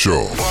 Morning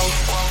Show.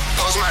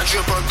 Post my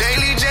drip up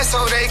daily just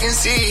so they can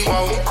see.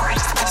 Whoa.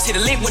 See the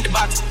link with the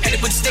box, had to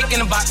put the stick in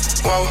the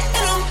box. Whoa.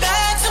 And I'm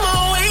back to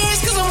my ways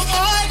cause I'm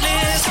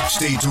heartless.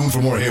 Stay tuned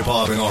for more hip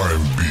hop and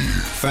R&B.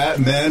 Fat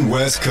Man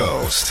West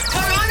Coast.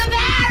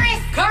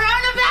 Coronavirus!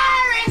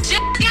 Coronavirus!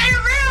 Just get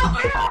real!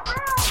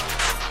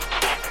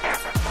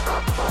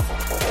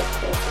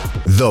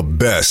 The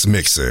best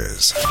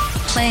mixes.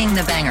 Playing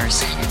the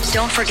bangers.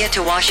 Don't forget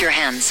to wash your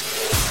hands.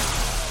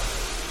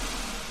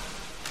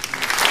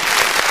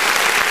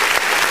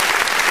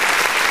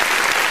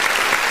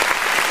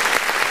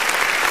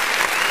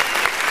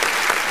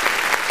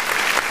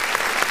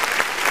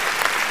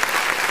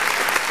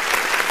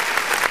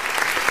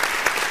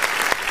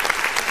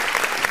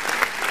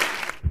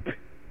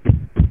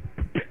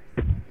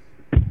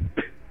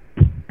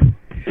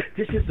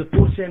 This is the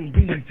Force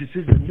MDs, this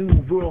is a new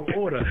world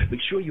order.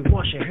 Make sure you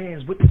wash your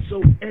hands with the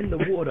soap and the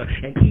water,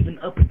 and even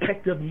a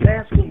protective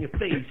mask on your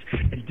face.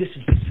 And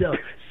distance yourself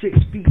 6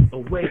 feet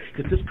away,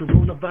 cause this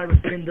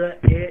coronavirus in the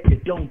air,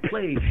 it don't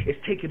play.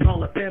 It's taking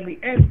all our family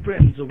and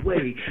friends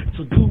away.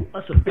 So do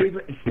us a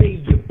favor and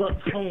stay your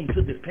butts home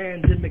till this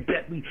pandemic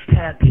that we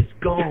have is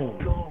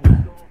gone.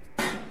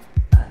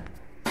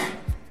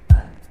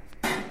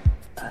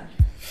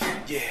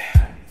 Yeah.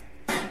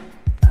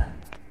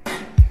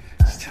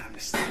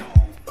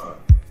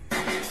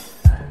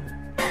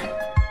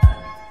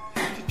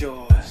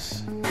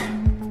 Doors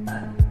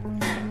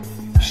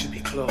should be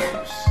closed.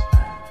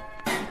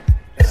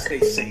 Let's stay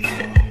safe,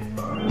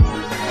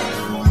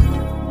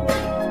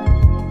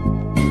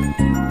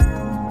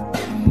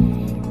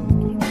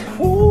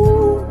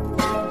 Ooh.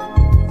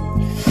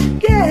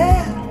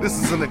 Yeah. This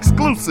is an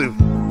exclusive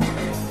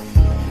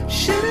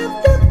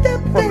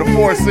from the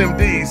Force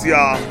MDs,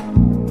 y'all.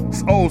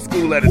 It's old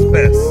school at its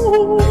best.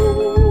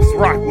 Just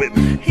rock with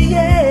me.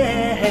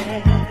 Yeah.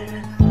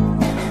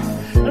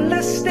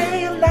 Let's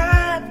stay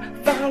alive,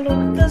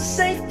 follow the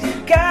safety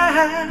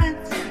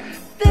guides.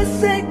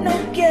 This ain't no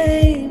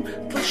game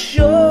for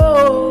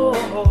sure.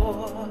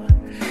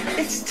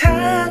 It's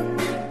time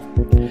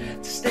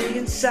to stay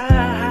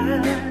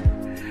inside.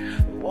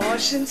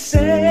 Wash and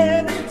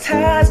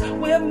sanitize,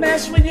 wear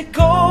masks when you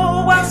go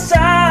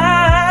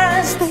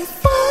outside. Stay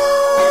 4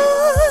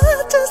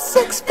 to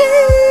 6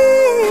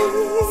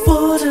 feet.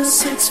 4 to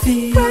 6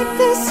 feet.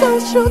 Practice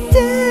social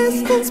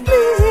distance,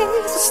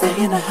 please.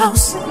 Stay in the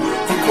house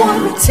and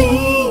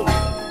quarantine.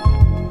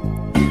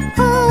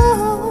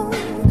 Oh,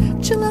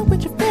 chill out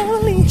with your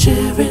family.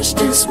 Cherish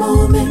this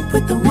moment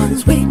with the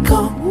ones we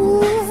call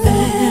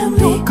family.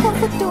 Don't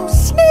cough or don't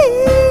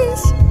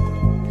sneeze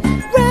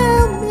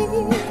around me.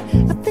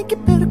 I think you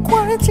better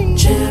quarantine.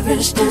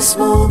 Cherish this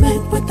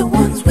moment with the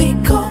ones we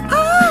call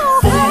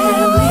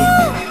family.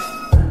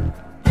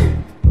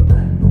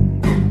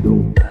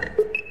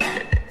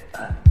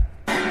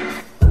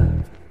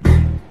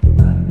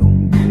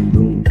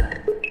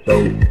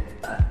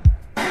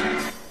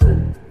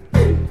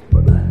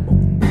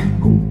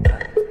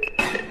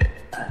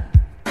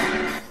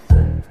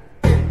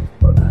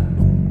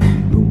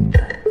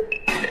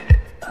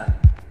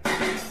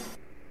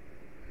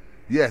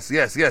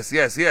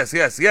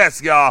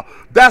 Yes, y'all.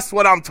 That's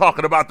what I'm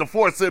talking about. The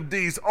Force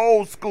MDs,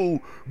 old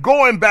school,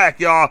 going back,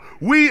 y'all.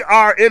 We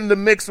are in the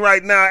mix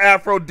right now.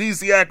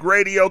 Afro-Disiac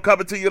Radio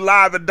coming to you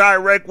live and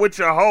direct with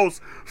your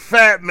host,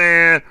 Fat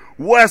Man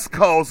West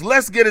Coast.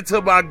 Let's get it to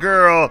my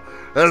girl,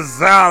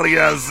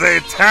 Azalea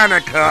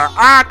Zatanica.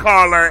 I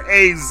call her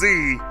AZ.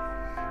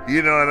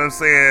 You know what I'm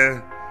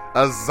saying?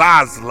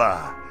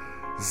 Azazla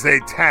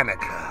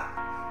Zatanica.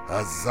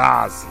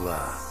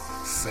 Azazla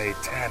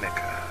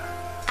Zatanica.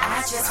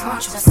 I just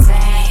want your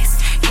space.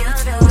 You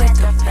do it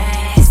the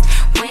best.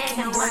 We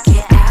can work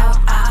it out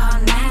all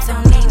night.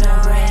 Don't need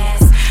no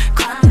rest.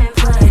 Come and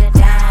put it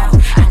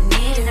down. I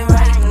need it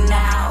right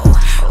now.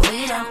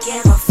 We don't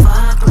give a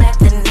fuck. Let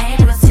the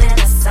neighbors hear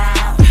the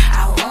sound.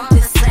 I want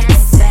this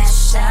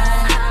sensation.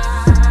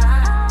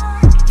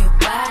 Your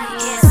body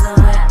is a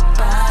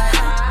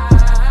weapon.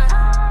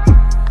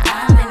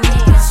 I'm in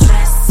need of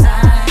stress,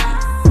 son.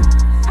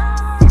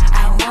 I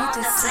want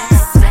this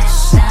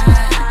sensation.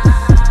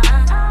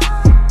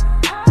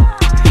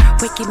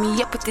 Waking me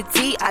up with the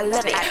D, I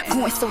love it.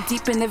 Going so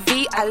deep in the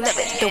V, I love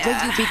it. The way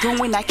you be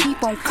going, I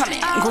keep on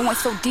coming. Going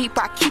so deep,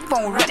 I keep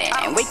on running.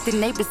 Wake the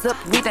neighbors up,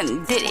 we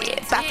done did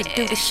it. About to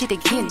do this shit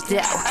again,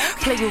 though.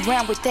 Play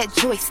around with that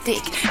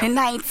joystick, and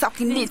I ain't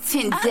talking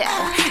Nintendo.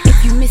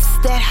 If you miss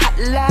that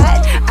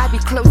hotline, I be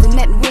closing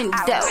that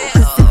window.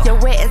 Cause if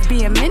your ass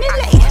be a minute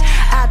late,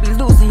 I be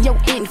losing your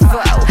info.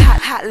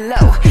 Hot,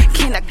 low,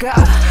 can I go?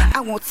 I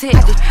won't tell,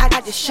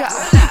 I just show.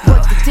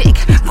 Work the dick,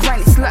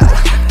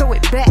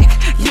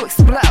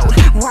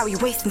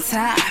 wasting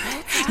time.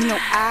 You know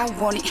I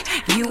want it,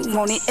 you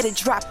want it at a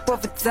drop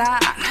of a dime.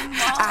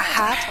 I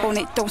hop on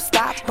it, don't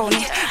stop on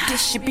it.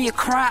 This should be a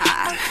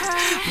crime.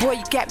 Boy,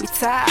 you got me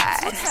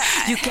tied.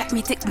 You got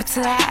me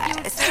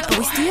digmatized, but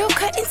we still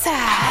cutting ties.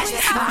 I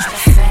just want your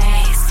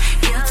face,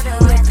 you do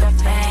it the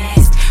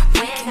best.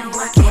 We can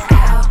work it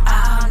out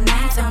all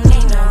night, don't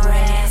need no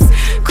rest.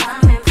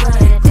 Come and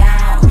put it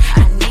down,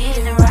 I need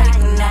it right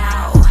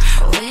now.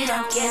 We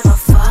don't give a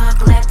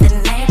fuck, let the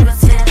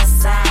neighbors hear the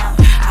sound.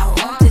 I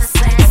want this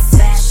sex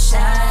session.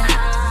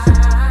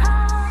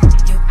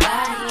 Your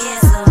body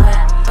is a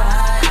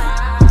weapon.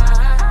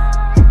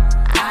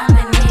 I've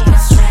been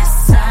needing stress,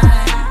 son.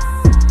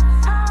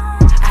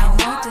 I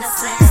want this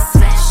sex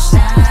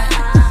session.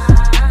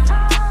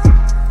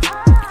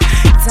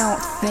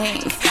 Don't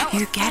think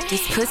you got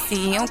this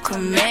pussy on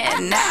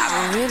command now.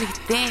 I really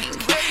think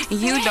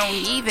you don't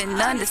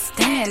even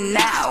understand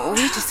now.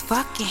 We just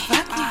fucking.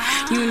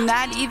 You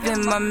not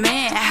even my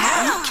man.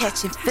 How you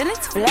catching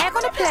feelings? Flag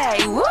on the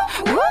play. Woo,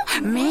 woo.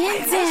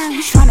 Man down.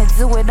 You tryna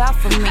do it all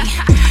for me.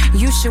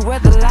 You should wear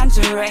the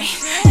lingerie.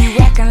 You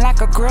acting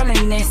like a girl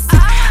in this.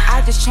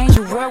 I just change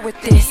your world with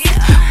this.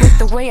 With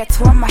the way I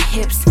twirl my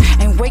hips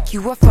and wake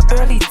you up for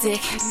early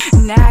dick.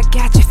 Now I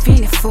got you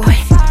feeling for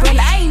it, but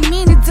I ain't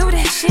mean to do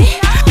that shit.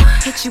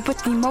 Hit you with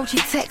the emoji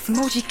text,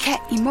 emoji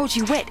cat,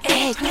 emoji wet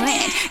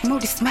eggplant,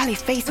 emoji smiley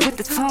face with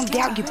the tongue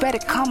out. You better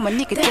come, a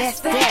nigga,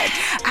 that's that.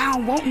 I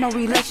don't want no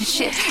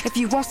relationship. If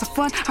you want some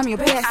fun, I'm your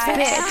best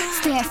bet.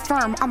 Stand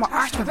firm, I'ma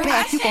arch my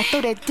back. You gon'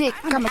 throw that dick,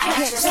 I'ma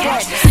catch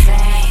that.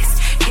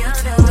 You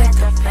do it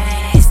the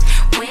best.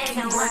 We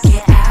can work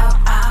it out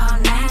all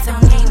night,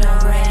 don't need no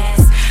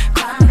rest.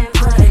 Come and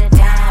put it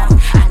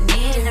down, I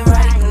need it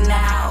right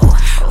now.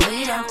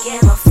 We don't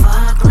give a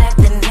fuck, let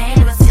the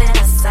neighbors hear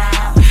the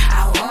sound.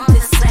 I want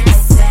this sex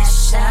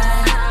session.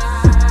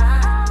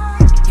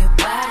 Your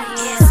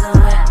body is a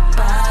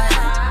weapon.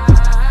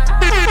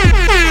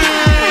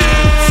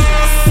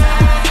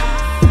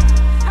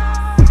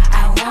 I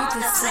want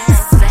this sex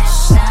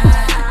session.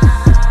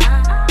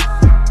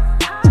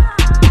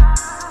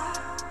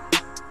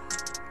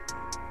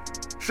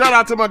 Shout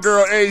out to my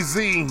girl AZ.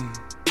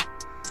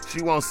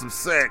 She wants some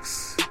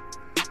sex.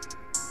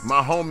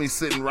 My homie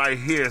sitting right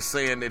here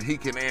saying that he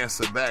can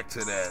answer back to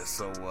that.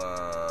 So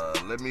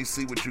let me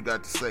see what you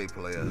got to say,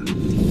 player.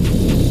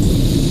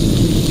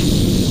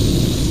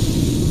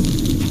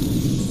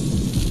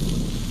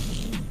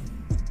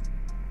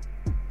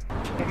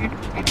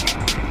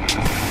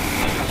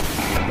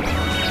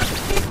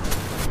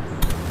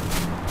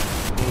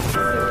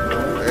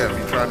 Damn,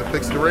 you trying to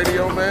fix the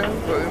radio, man?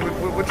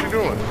 What you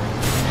doing?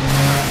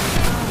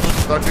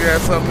 Thought you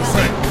had something to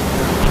say.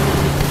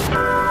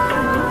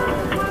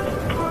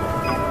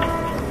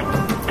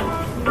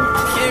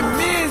 Can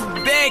Miss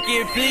Becky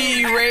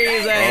please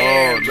raise her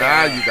hand? Oh,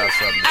 now you got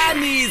something to say. I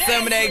need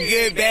some of that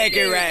good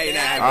Becky right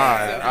now.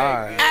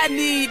 Alright. I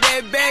need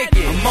that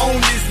Becky. I'm on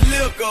this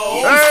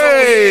liquor.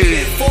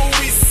 Hey! Before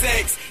we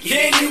sex,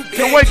 can you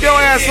So wake your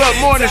ass up,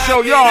 morning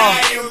show, y'all.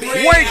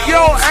 Wake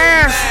your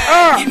ass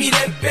up. Give me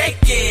that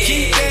Becky.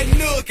 Keep that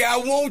nook, I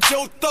want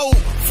your throat.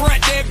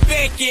 Front that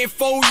Becky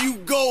before you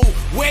go.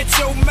 Wet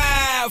your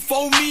mind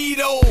for me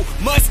though.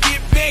 Must get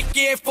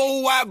Becky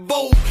before I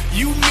bolt.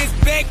 You miss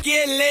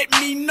Becky, let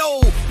me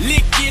know.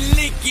 Licky,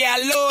 I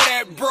love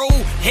that bro.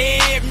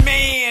 Head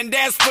man,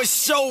 that's for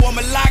sure.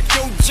 I'ma lock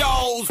your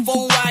jaws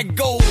before I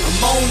go.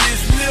 I'm on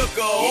this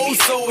liquor, oh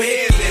so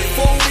heavy.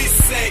 Before we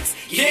sex,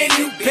 can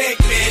you peck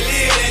me?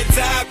 Live that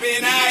top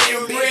and I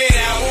am ready.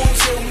 I want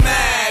your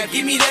mind,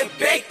 give me that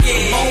Becky.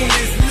 I'm on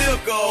this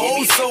liquor,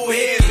 oh so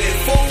heavy.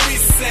 Before we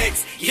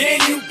sex, can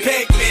you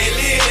peck me?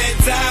 Live that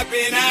top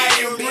and I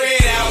am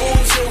ready. I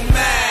want your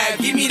mind,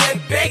 give me that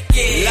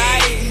Becky.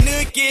 Like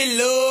Nookie,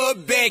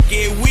 love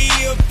Becky.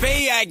 We'll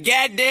pay, I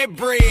got that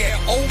bread.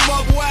 On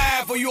my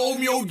wife or you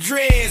own your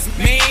dress.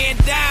 Man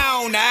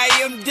down, I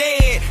am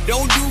dead.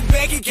 Don't do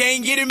Becky,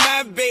 can't get in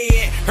my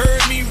bed.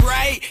 Heard me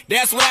right,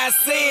 that's what I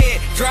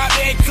said. Drop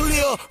that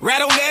clear,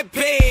 right on that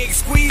peg.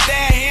 Squeeze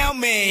that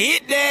hammer and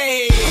hit that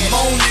head. I'm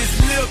on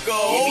this liquor,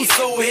 oh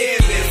so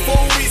heavy.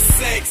 Before we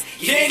sex,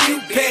 can you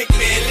peck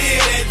me?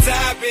 Live that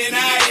top and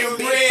I am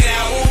ready.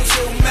 I want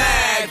your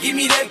mind, give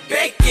me that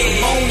Becky.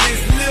 I'm on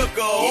this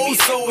liquor, oh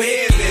so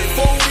heavy.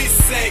 Before we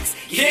sex,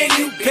 can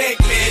you peck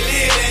me?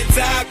 Live that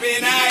top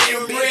and I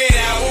am ready.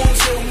 I want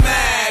your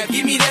mind,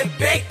 give me that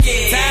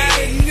Becky.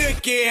 Tired of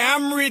Nookie,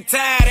 I'm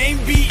retired.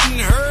 Ain't beating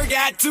her,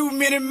 got too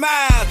many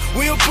miles.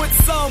 We'll put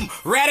some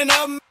riding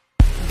up.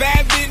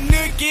 Bad bitch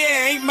Nookie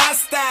ain't my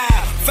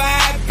style.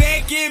 5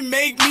 Becky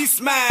make me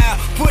smile.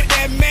 Put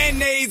that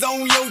mayonnaise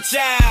on your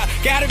child.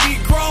 Gotta be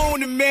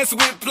grown to mess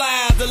with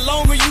plies. The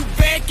longer you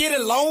Becky,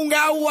 the longer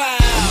I while.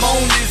 I'm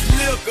on this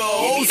liquor,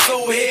 oh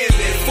so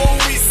heavy. Before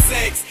we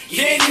sex,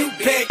 can you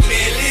peck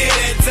me? Live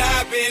that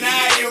top and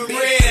I am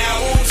ready. I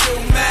want your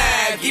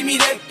mind, give me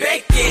that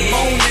Becky.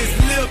 I'm on this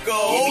liquor,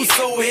 oh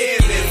so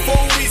heavy.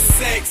 Before we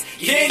sex,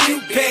 can you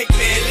peck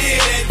me?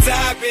 Live that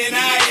top and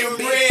I am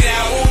ready.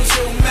 I want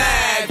your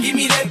mind, give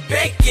me that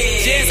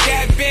Becky. Just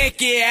got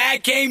Becky, I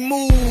can't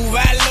move.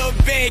 I love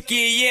Becky.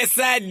 yes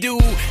I do.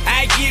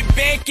 I get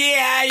Becky,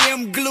 I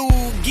am glue.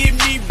 Give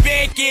me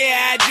Becky,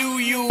 I do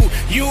you.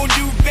 You don't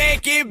do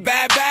Becky,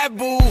 bye bye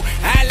boo.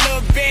 I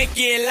love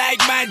Becky like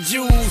my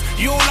jewels.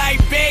 You don't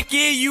like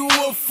Becky, you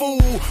a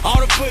fool.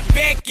 Ought to put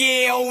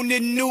Becky on the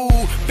news.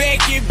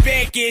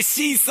 Becky,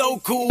 she's so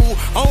cool.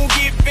 I don't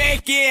get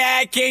Becky,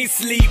 I can't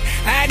sleep.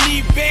 I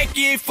need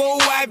Becky before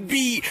I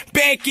beat.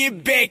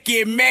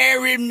 Becky,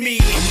 marry me.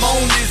 I'm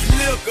on this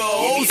liquor,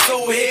 oh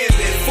so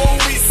heavy. Before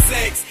we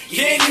sex,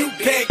 can you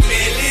peck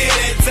me? Live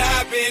that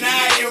top and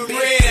I am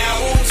ready. I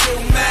want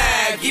your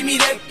mind, give me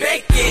that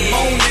Becky. I'm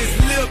on this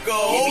liquor,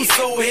 oh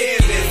so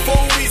heavy.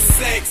 Before we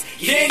sex,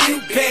 can you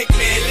peck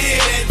me?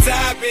 Live that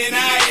top and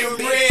I am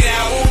ready.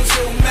 I want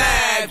your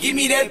mind, give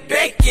me that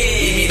Becky.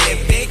 Give me that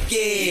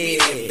Becky.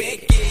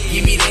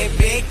 Give me that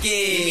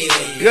Becky.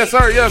 Yes,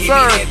 sir. Yes,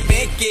 sir. Give me that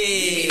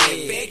Becky.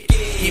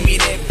 Give me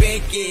that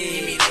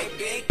Becky.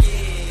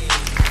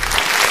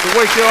 The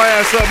Wake Your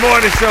Ass Up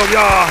Morning Show,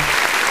 y'all.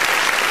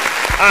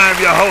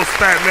 I'm your host,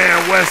 Fat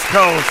Man West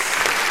Coast.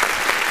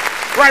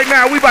 Right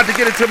now, we about to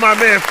get into my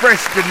man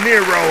Fresh De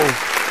Niro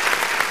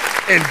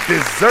and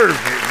Deserve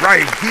It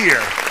right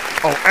here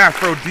on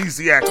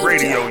Afro-Disiac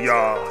Radio,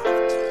 y'all.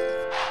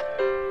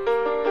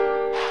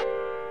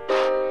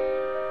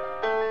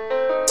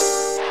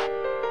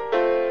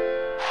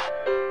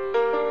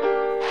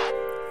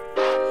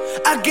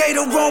 I gave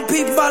the wrong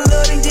people my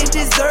love, they didn't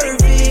deserve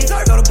it.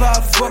 Thought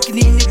about fucking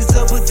these niggas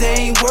up, but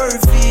they ain't worth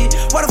it.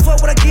 Why the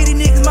fuck would I give these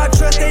niggas my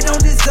trust? They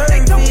don't deserve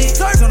it.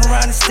 Turn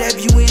around and stab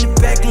you in the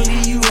back and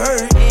leave you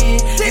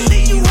hurting. They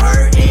leave you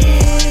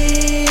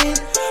hurting.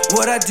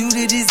 What I do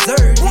to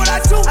deserve it?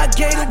 I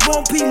gave the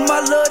wrong people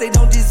my love, they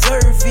don't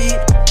deserve it.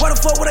 Why the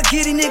fuck would I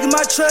give these niggas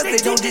my trust? They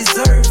don't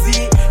deserve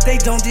it. They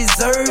don't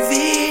deserve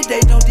it.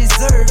 They don't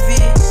deserve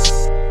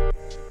it.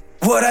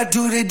 What I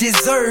do to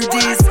deserve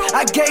this?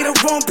 I gave the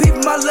wrong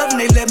people my love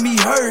and they let me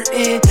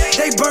hurtin'.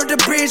 They burned the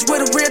bridge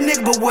with a real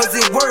nigga, but was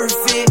it worth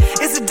it?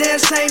 It's a damn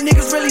shame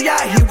niggas really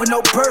out here with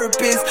no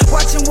purpose.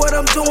 Watching what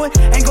I'm doing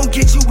ain't gon'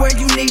 get you where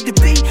you need to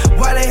be.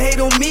 Why they hate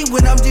on me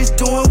when I'm just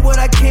doing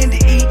what I can to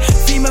eat?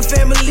 Feed my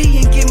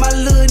family and get my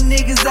little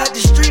niggas out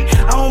the street.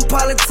 I don't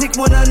politic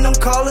when none of them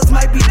callers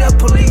might be the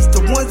police.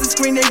 The ones that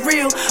scream they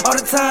real all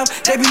the time,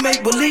 they be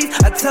make believe.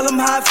 I tell them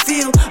how I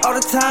feel all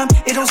the time,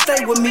 it don't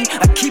stay with me.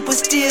 I keep it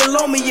still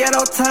on me at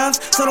all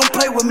times, so don't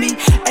play with me.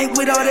 Ain't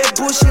with all that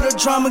bullshit or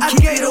drama,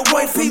 keep it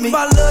away from me.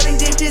 My love, they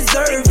didn't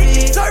deserve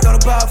it. Thought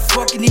about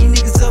fucking these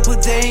niggas up,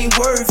 but they ain't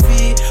worth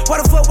it. Why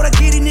the fuck would I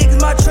give these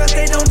niggas my trust?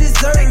 They don't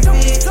deserve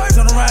it.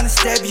 Turn around and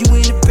stab you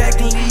in the back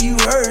and leave you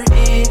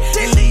hurting.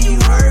 They leave you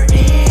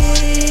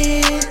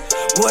hurting.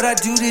 What I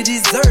do to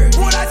deserve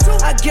it?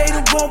 I gave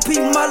the wrong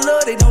people my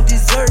love, they don't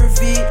deserve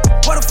it.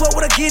 Why the fuck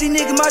would I give these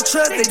niggas my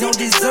trust? They don't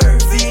deserve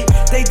it.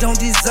 They don't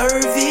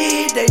deserve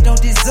it. They don't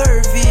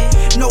deserve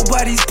it.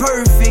 Nobody's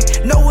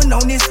perfect. No one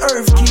on this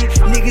earth can.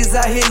 Niggas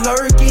out here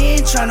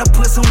lurking, tryna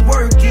put some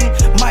work in.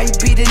 Might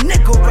be the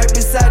nickel right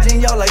beside you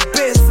and y'all like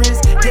best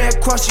friends. They'll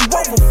cross you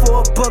over for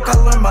a buck, I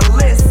learned my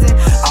lesson.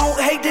 I don't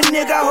hate the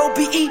nigga, I hope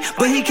he eat,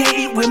 but he can't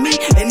eat with me.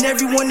 And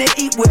everyone that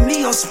eat with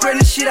me, I'm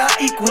spreading shit out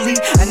equally.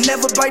 I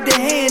never bite the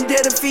hand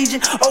that'll feed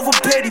you over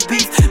petty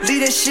beef.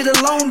 Leave that shit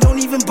alone, don't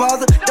even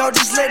bother, dog,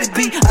 just let it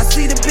be. I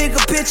see the bigger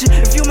picture,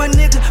 if you my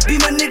nigga, be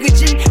my nigga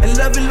G. And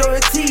love and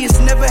loyalty is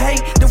never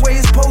hate, the way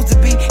it's supposed to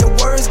be. Your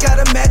words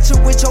gotta match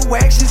up with your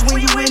actions when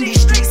you in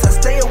these streets. I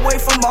stay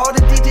away from all the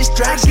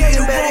distractions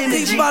and bad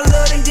energy. My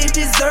love, they didn't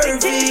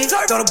deserve it.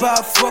 Thought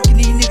about fucking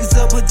these niggas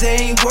up, but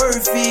they ain't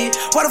worth it.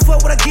 Why the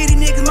fuck would I give these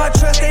niggas my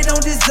trust? They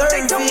don't deserve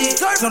it.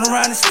 Turn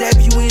around and stab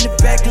you in the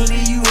back and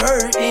leave you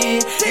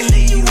hurting. They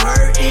leave you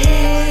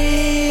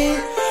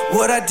hurting.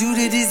 What I do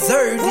to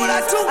deserve it?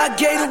 I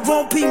gave the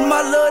wrong people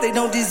my love, they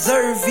don't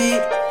deserve it.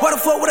 Why the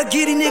fuck would I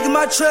give these niggas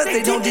my trust?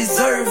 They don't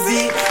deserve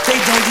it. They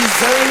don't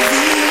deserve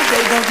it.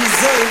 They don't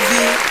deserve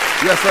it.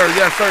 Yes, sir.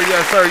 Yes, sir.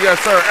 Yes, sir. Yes,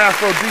 sir.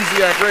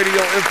 Afro-Disiac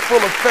Radio in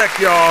full effect,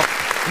 y'all.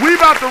 We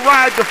about to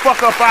ride the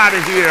fuck up out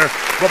of here.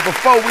 But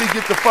before we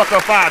get the fuck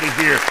up out of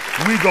here,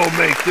 we gon'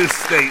 make this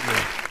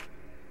statement.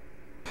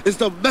 It's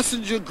the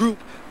Messenger Group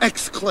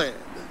X-Clan.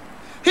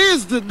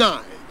 Here's the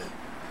 9.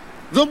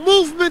 The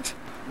movement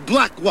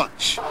Black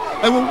Watch.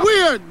 And when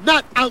we're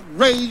not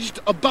outraged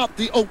about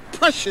the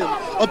oppression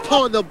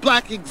upon the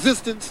black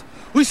existence,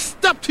 we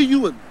step to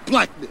you in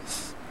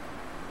blackness.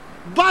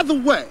 By the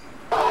way,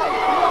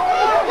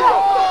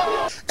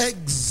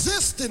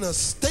 exist in a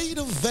state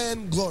of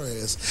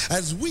vainglorious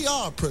as we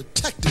are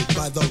protected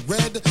by the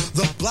red,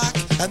 the black,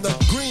 and the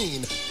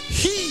green.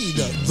 Heed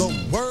the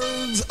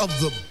words of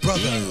the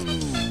brother,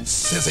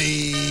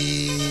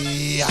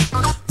 Sissy.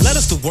 Let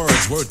us to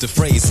words, word to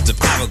phrase, to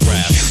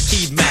paragraph.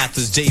 Heed math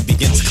as J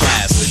begins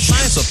class.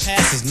 Science or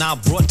past is now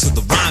brought to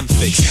the rhyme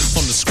fix.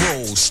 From the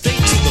scroll, straight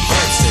to the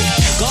verse.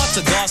 God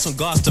to gods, from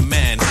gods to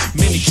man.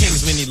 Many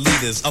kings, many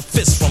leaders, a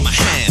fist from a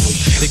hand.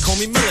 They call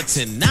me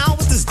militant, now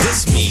what does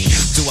this mean?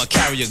 Do I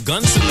carry a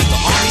gun to make the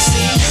army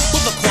scene?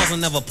 Well, the cause will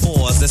never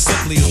pause, that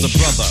simply is the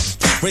brother.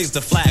 Raise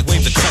the flag,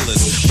 wave the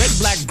colors. Red,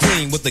 black,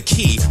 green with the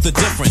key, the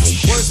difference.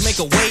 Words make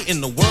a way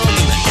in the world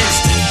in an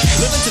instant.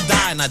 Living to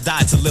die and I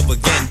die to live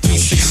again.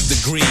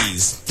 360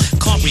 degrees.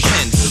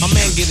 Comprehend, a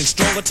man getting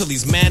stronger till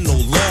he's man no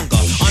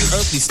longer.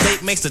 Unearthly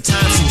state makes the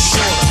time seem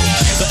shorter.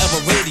 The ever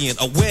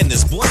radiant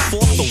awareness brought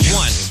forth the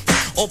one.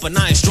 Open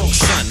eye, stroke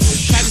sun.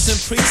 Practicing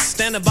priest,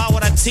 standing by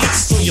what I teach.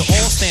 So you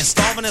all stand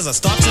starving as I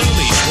start to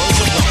unleash. Words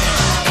of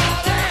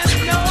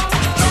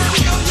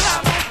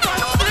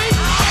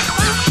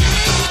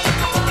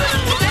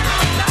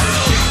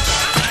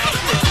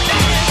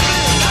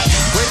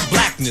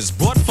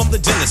brought from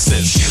the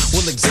Genesis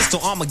will exist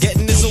till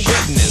Armageddon is a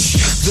witness.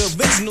 The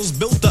originals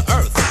built the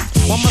earth.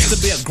 Why must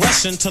there be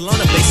aggression to learn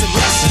a basic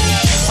lesson?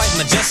 Quite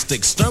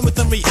majestic, stern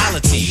within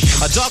reality.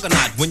 A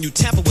juggernaut when you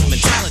tamper with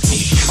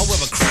mentality. I wear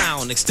a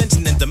crown,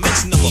 extension and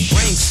dimension of a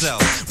brain cell,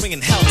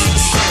 bringing hell to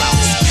the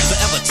sellouts. The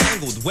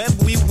ever-tangled web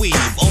we weave,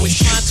 always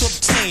trying to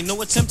obtain,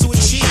 no attempt to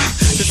achieve.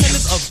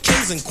 Descendants of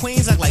kings and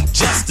queens act like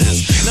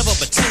jesters, never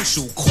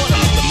potential, quarter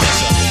of the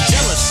measure.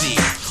 Jealousy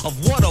of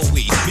what are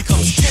we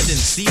becomes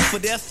tendency for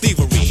their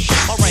thievery.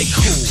 Alright,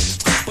 cool,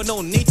 but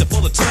no need to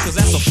pull the tool, cause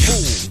that's a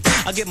fool.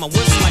 I get my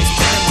wood slice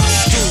pen in my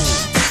stool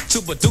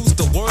to produce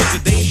the words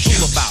that they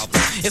drool about.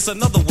 It's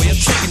another way of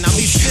taking out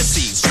these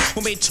sissies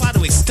who may try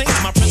to extinct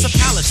my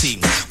principality,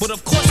 but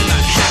of course they're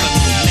not having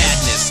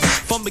madness.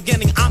 From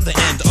beginning, I'm the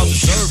end.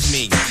 Observe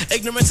me.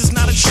 Ignorance is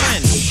not a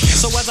trend.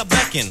 So as I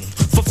beckon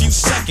for a few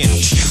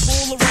seconds,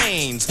 pull the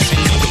reins and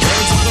hear the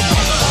words of the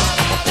mother.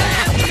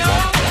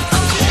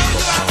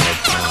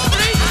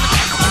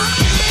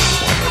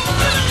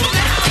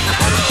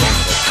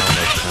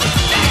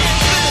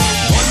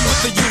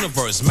 The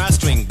universe,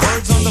 mastering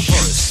words on the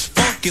verse.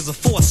 Funk is a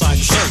force I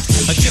exert.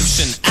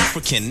 Egyptian,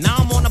 African, now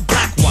I'm on a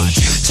black watch.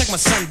 Check my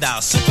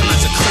sundial,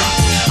 synchronize the clock.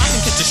 I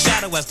can catch a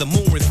shadow as the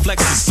moon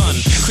reflects the sun.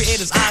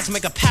 Creator's eyes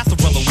make a path of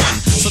brother one.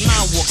 So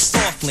now I walk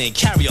softly and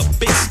carry a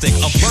big stick,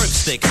 a verb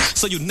stick,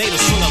 so you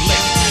natives sooner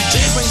lick.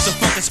 Jay brings the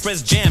funk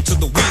express jam to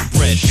the wheat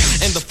bread.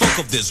 And the funk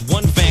of this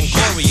one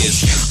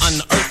vainglorious,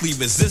 unearthly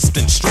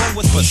resistance, strong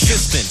with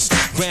persistence.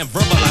 Grand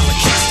verbal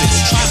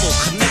applications, tribal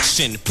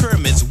connection,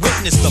 pyramids,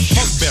 witness the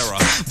funk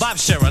bearer. Vibe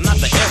sharer, not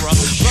the error.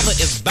 Brother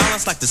is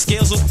balanced like the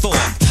scales of Thor.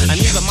 And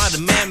even my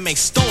demand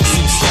makes stone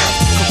seem soft.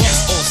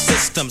 Corrupts all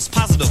systems,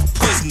 positive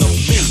poison of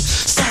me.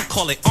 Some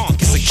call it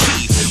ankh, it's a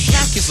key.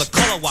 Black is a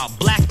color while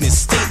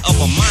blackness, state of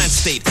a mind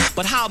state.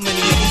 But how many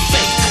of them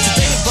fake?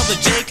 Today Brother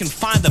J can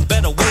find a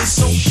better way,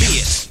 so be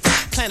it.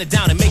 Plan it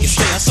down and make it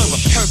stay, I serve a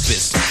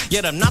purpose.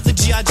 Yet I'm not the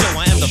G.I. Joe,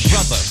 I am the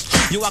brother.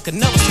 Yo, I could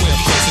never swear a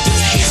place, so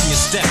just hasten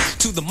your step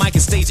to the mic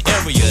and stage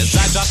area as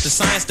I drop the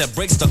science that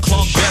breaks the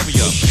clogged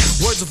barrier.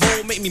 Words of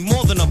old make me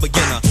more than a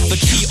beginner. The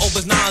key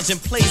opens knowledge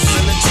and places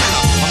an antenna.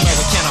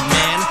 American a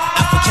man,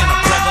 African a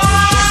brother.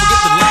 Don't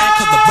forget the land,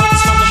 cause the birth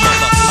is from the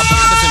mother. A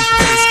vibe is in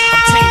place,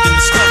 obtained and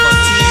discovered.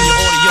 T in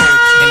your audio,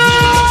 and he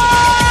the words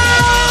of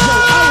Yo,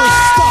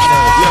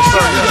 Aristotle. Yes,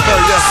 sir, yes, sir,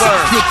 yes, sir.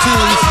 Your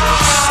teams,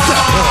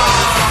 step on.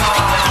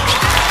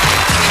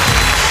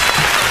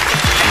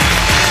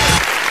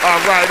 All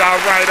right.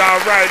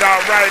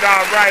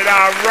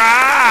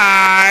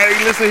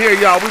 Listen here,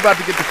 y'all. We about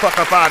to get the fuck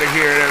up out of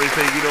here and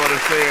everything, you know what I'm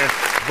saying?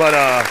 But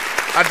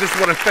I just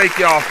want to thank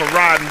y'all for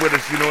riding with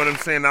us, you know what I'm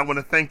saying? I want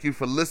to thank you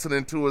for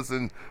listening to us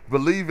and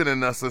believing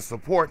in us and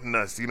supporting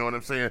us, you know what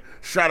I'm saying?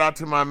 Shout out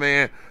to my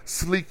man,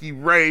 Sleeky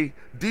Ray,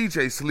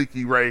 DJ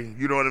Sleeky Ray,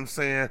 you know what I'm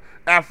saying?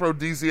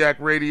 Afro-Disiac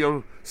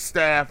radio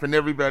staff and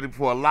everybody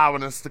for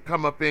allowing us to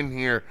come up in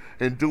here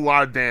and do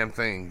our damn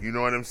thing, you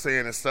know what I'm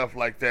saying? And stuff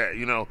like that,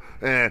 you know?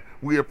 And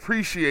we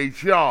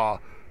appreciate y'all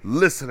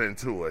listening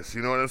to us,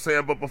 you know what I'm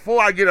saying? But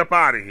before I get up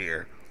out of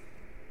here,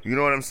 you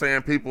know what I'm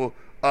saying, people?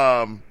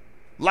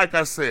 Like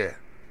I said,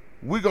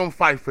 we gonna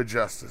fight for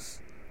justice.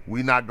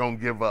 We not gonna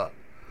give up.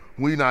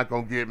 We not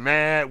gonna get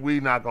mad.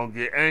 We not gonna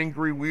get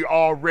angry. We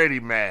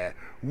already mad.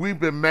 We've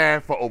been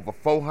mad for over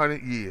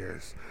 400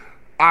 years.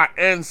 Our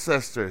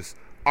ancestors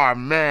are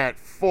mad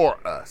for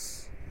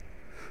us.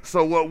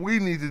 So what we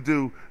need to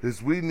do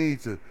is we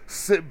need to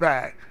sit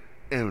back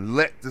and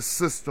let the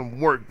system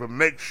work, but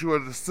make sure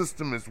the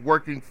system is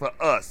working for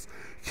us.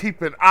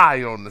 Keep an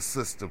eye on the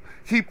system.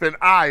 Keep an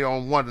eye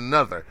on one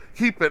another.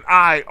 Keep an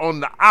eye on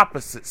the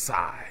opposite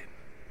side.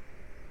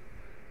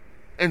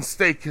 And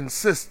stay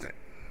consistent.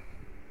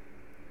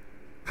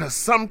 Because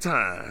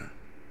sometimes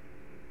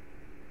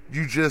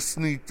you just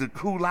need to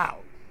cool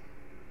out.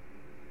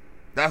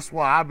 That's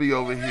why I be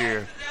over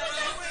here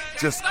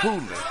just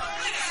cooling.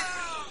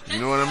 You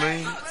know what I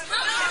mean?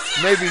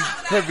 Maybe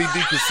Heavy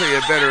D could say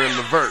it better in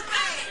Levert.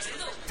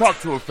 Talk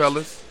to him,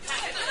 fellas.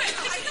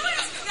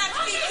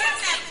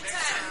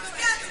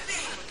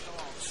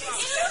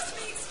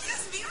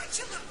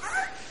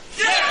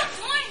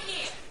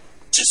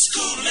 Just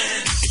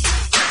coolin'.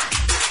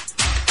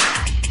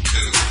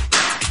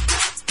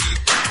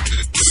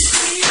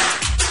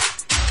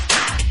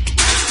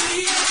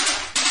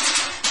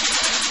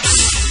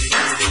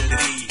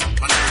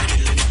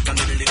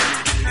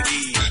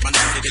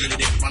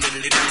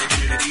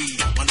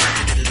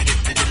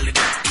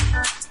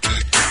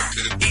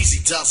 Easy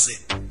does it.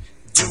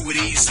 Do it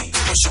easy.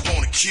 Push up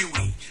on a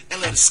cutie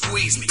and let it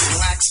squeeze me.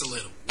 Relax a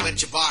little.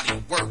 Let your body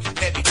work.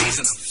 Heavy D's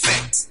in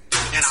effect.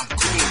 And I'm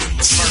cool with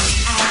the fur.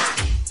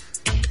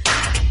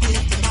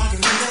 With the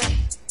margarita.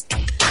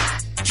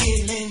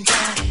 Killing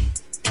down.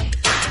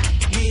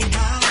 Me and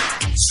my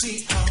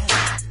sweetheart.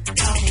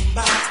 Talking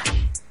about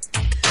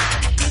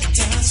good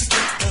times to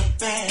get the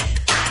bad.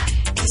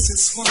 This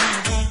is one of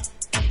the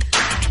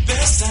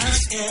best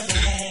times ever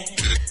had.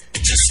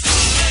 Just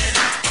coolin'.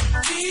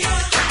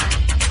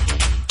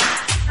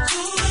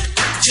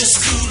 Just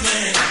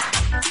coolin'.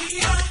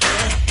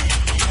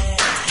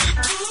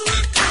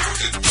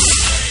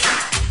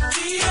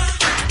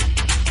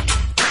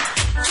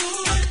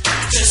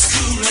 Just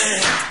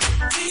coolin'.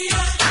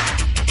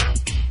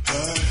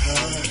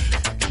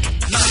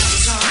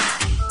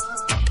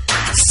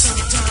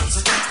 Sometimes I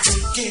got to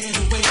get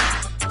away,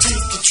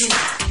 take a trip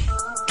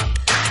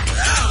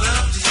out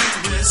of the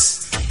US.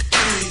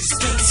 It's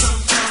been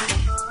some time,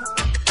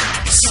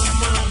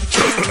 someone to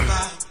care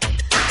about.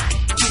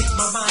 Keep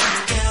my mind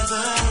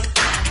together,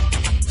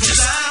 'cause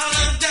without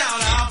a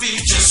doubt I'll be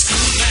just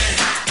coolin'.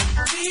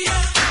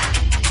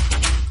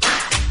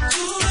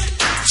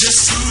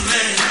 Just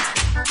coolin'.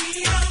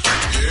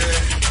 Yeah.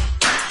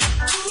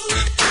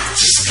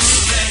 Just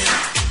coolin'.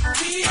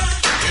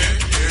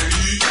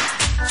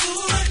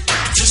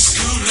 Just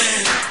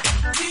coolin'.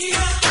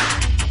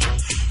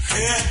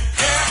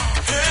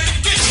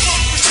 Get on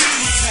with you,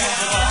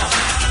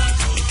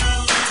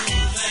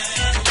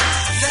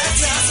 that's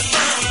just a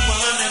fun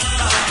one and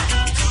all.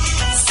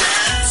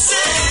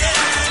 Say,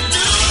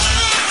 do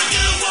what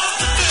you want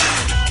to do.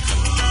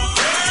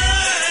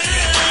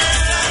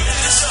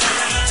 It's all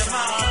right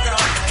tomorrow,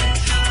 girl.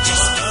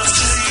 Just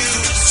to you,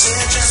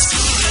 say just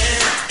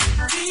coolin'.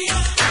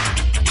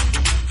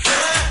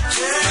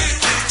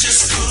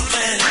 Just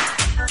coolin'.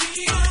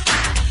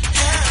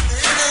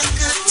 Having a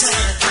good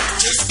time.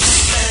 Just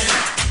coolin'.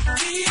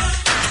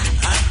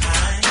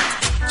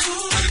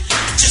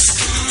 Just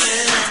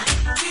coolin'.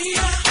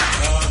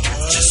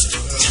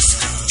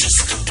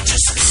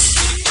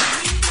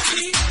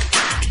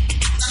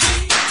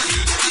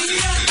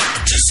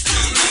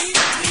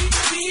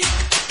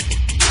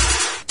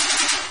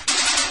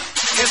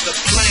 Here's the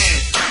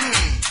plan.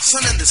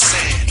 Sun in the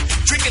sand,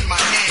 drinking my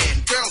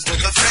hand, girls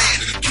with a fan,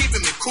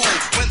 keeping me cool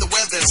when the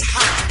weather's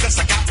hot. 'Cause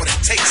I got what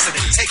it takes and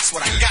it takes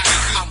what I got.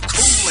 I'm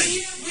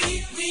coolin'.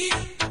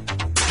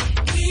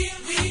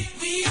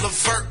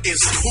 Levert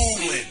is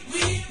coolin'.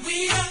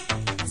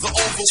 The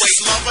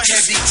overweight lover,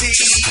 Heavy D,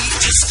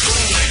 just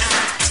coolin'.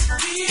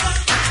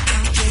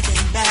 I'm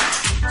giving back.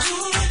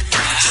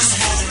 Just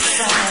having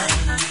fun.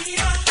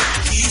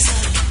 He's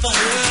having fun.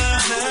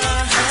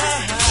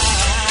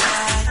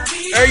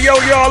 Hey, yo,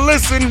 y'all,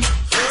 listen.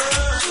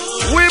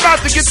 We're about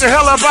to get the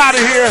hell up out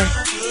of here.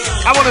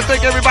 I want to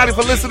thank everybody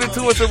for listening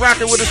to us and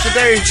rocking with us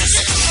today.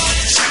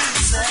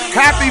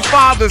 Happy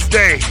Father's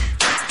Day.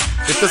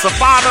 If there's a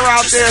father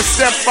out there,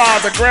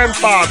 stepfather,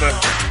 grandfather,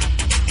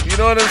 you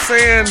know what I'm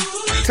saying?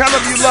 Tell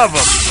him you love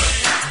him.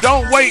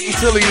 Don't wait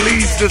until he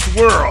leaves this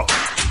world.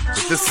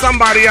 If there's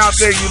somebody out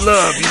there you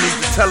love, you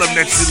need to tell him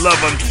that you love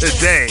him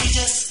today.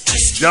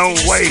 Don't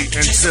wait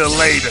until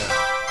later.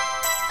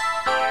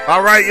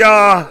 All right,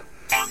 y'all.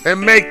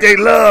 And make their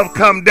love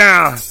come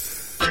down.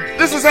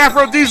 This is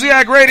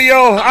Afro-Disiac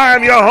Radio. I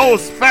am your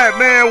host, Fat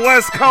Man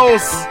West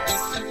Coast.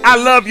 I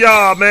love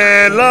y'all,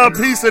 man. Love,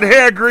 peace, and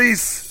hair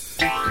grease.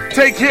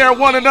 Take care of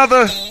one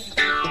another.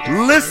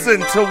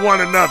 Listen to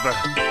one another.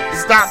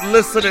 Stop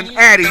listening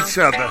at each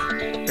other.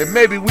 And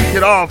maybe we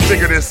can all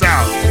figure this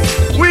out.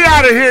 We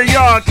out of here,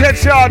 y'all.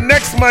 Catch y'all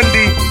next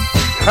Monday.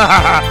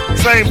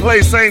 Same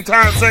place, same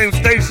time, same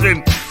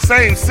station,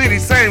 same city,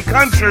 same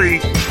country.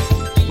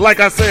 Like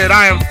I said,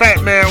 I am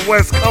Fat Man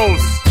West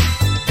Coast.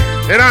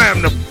 And I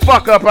am the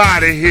fuck up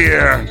out of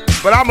here.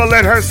 But I'm gonna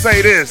let her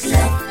say this.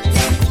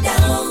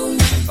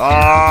 Oh,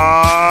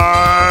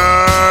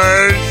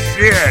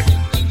 shit.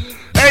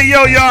 Hey,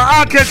 yo, y'all,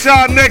 I'll catch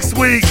y'all next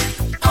week.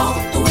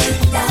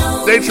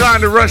 They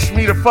trying to rush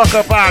me to fuck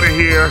up out of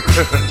here.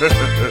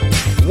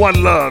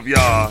 One love,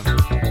 y'all.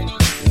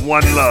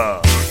 One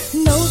love.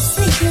 No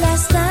sleep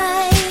last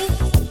night.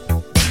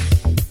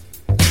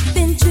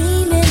 Been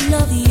dreaming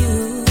of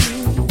you.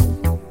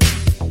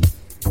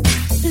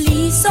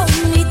 Please hold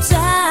me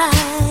tight.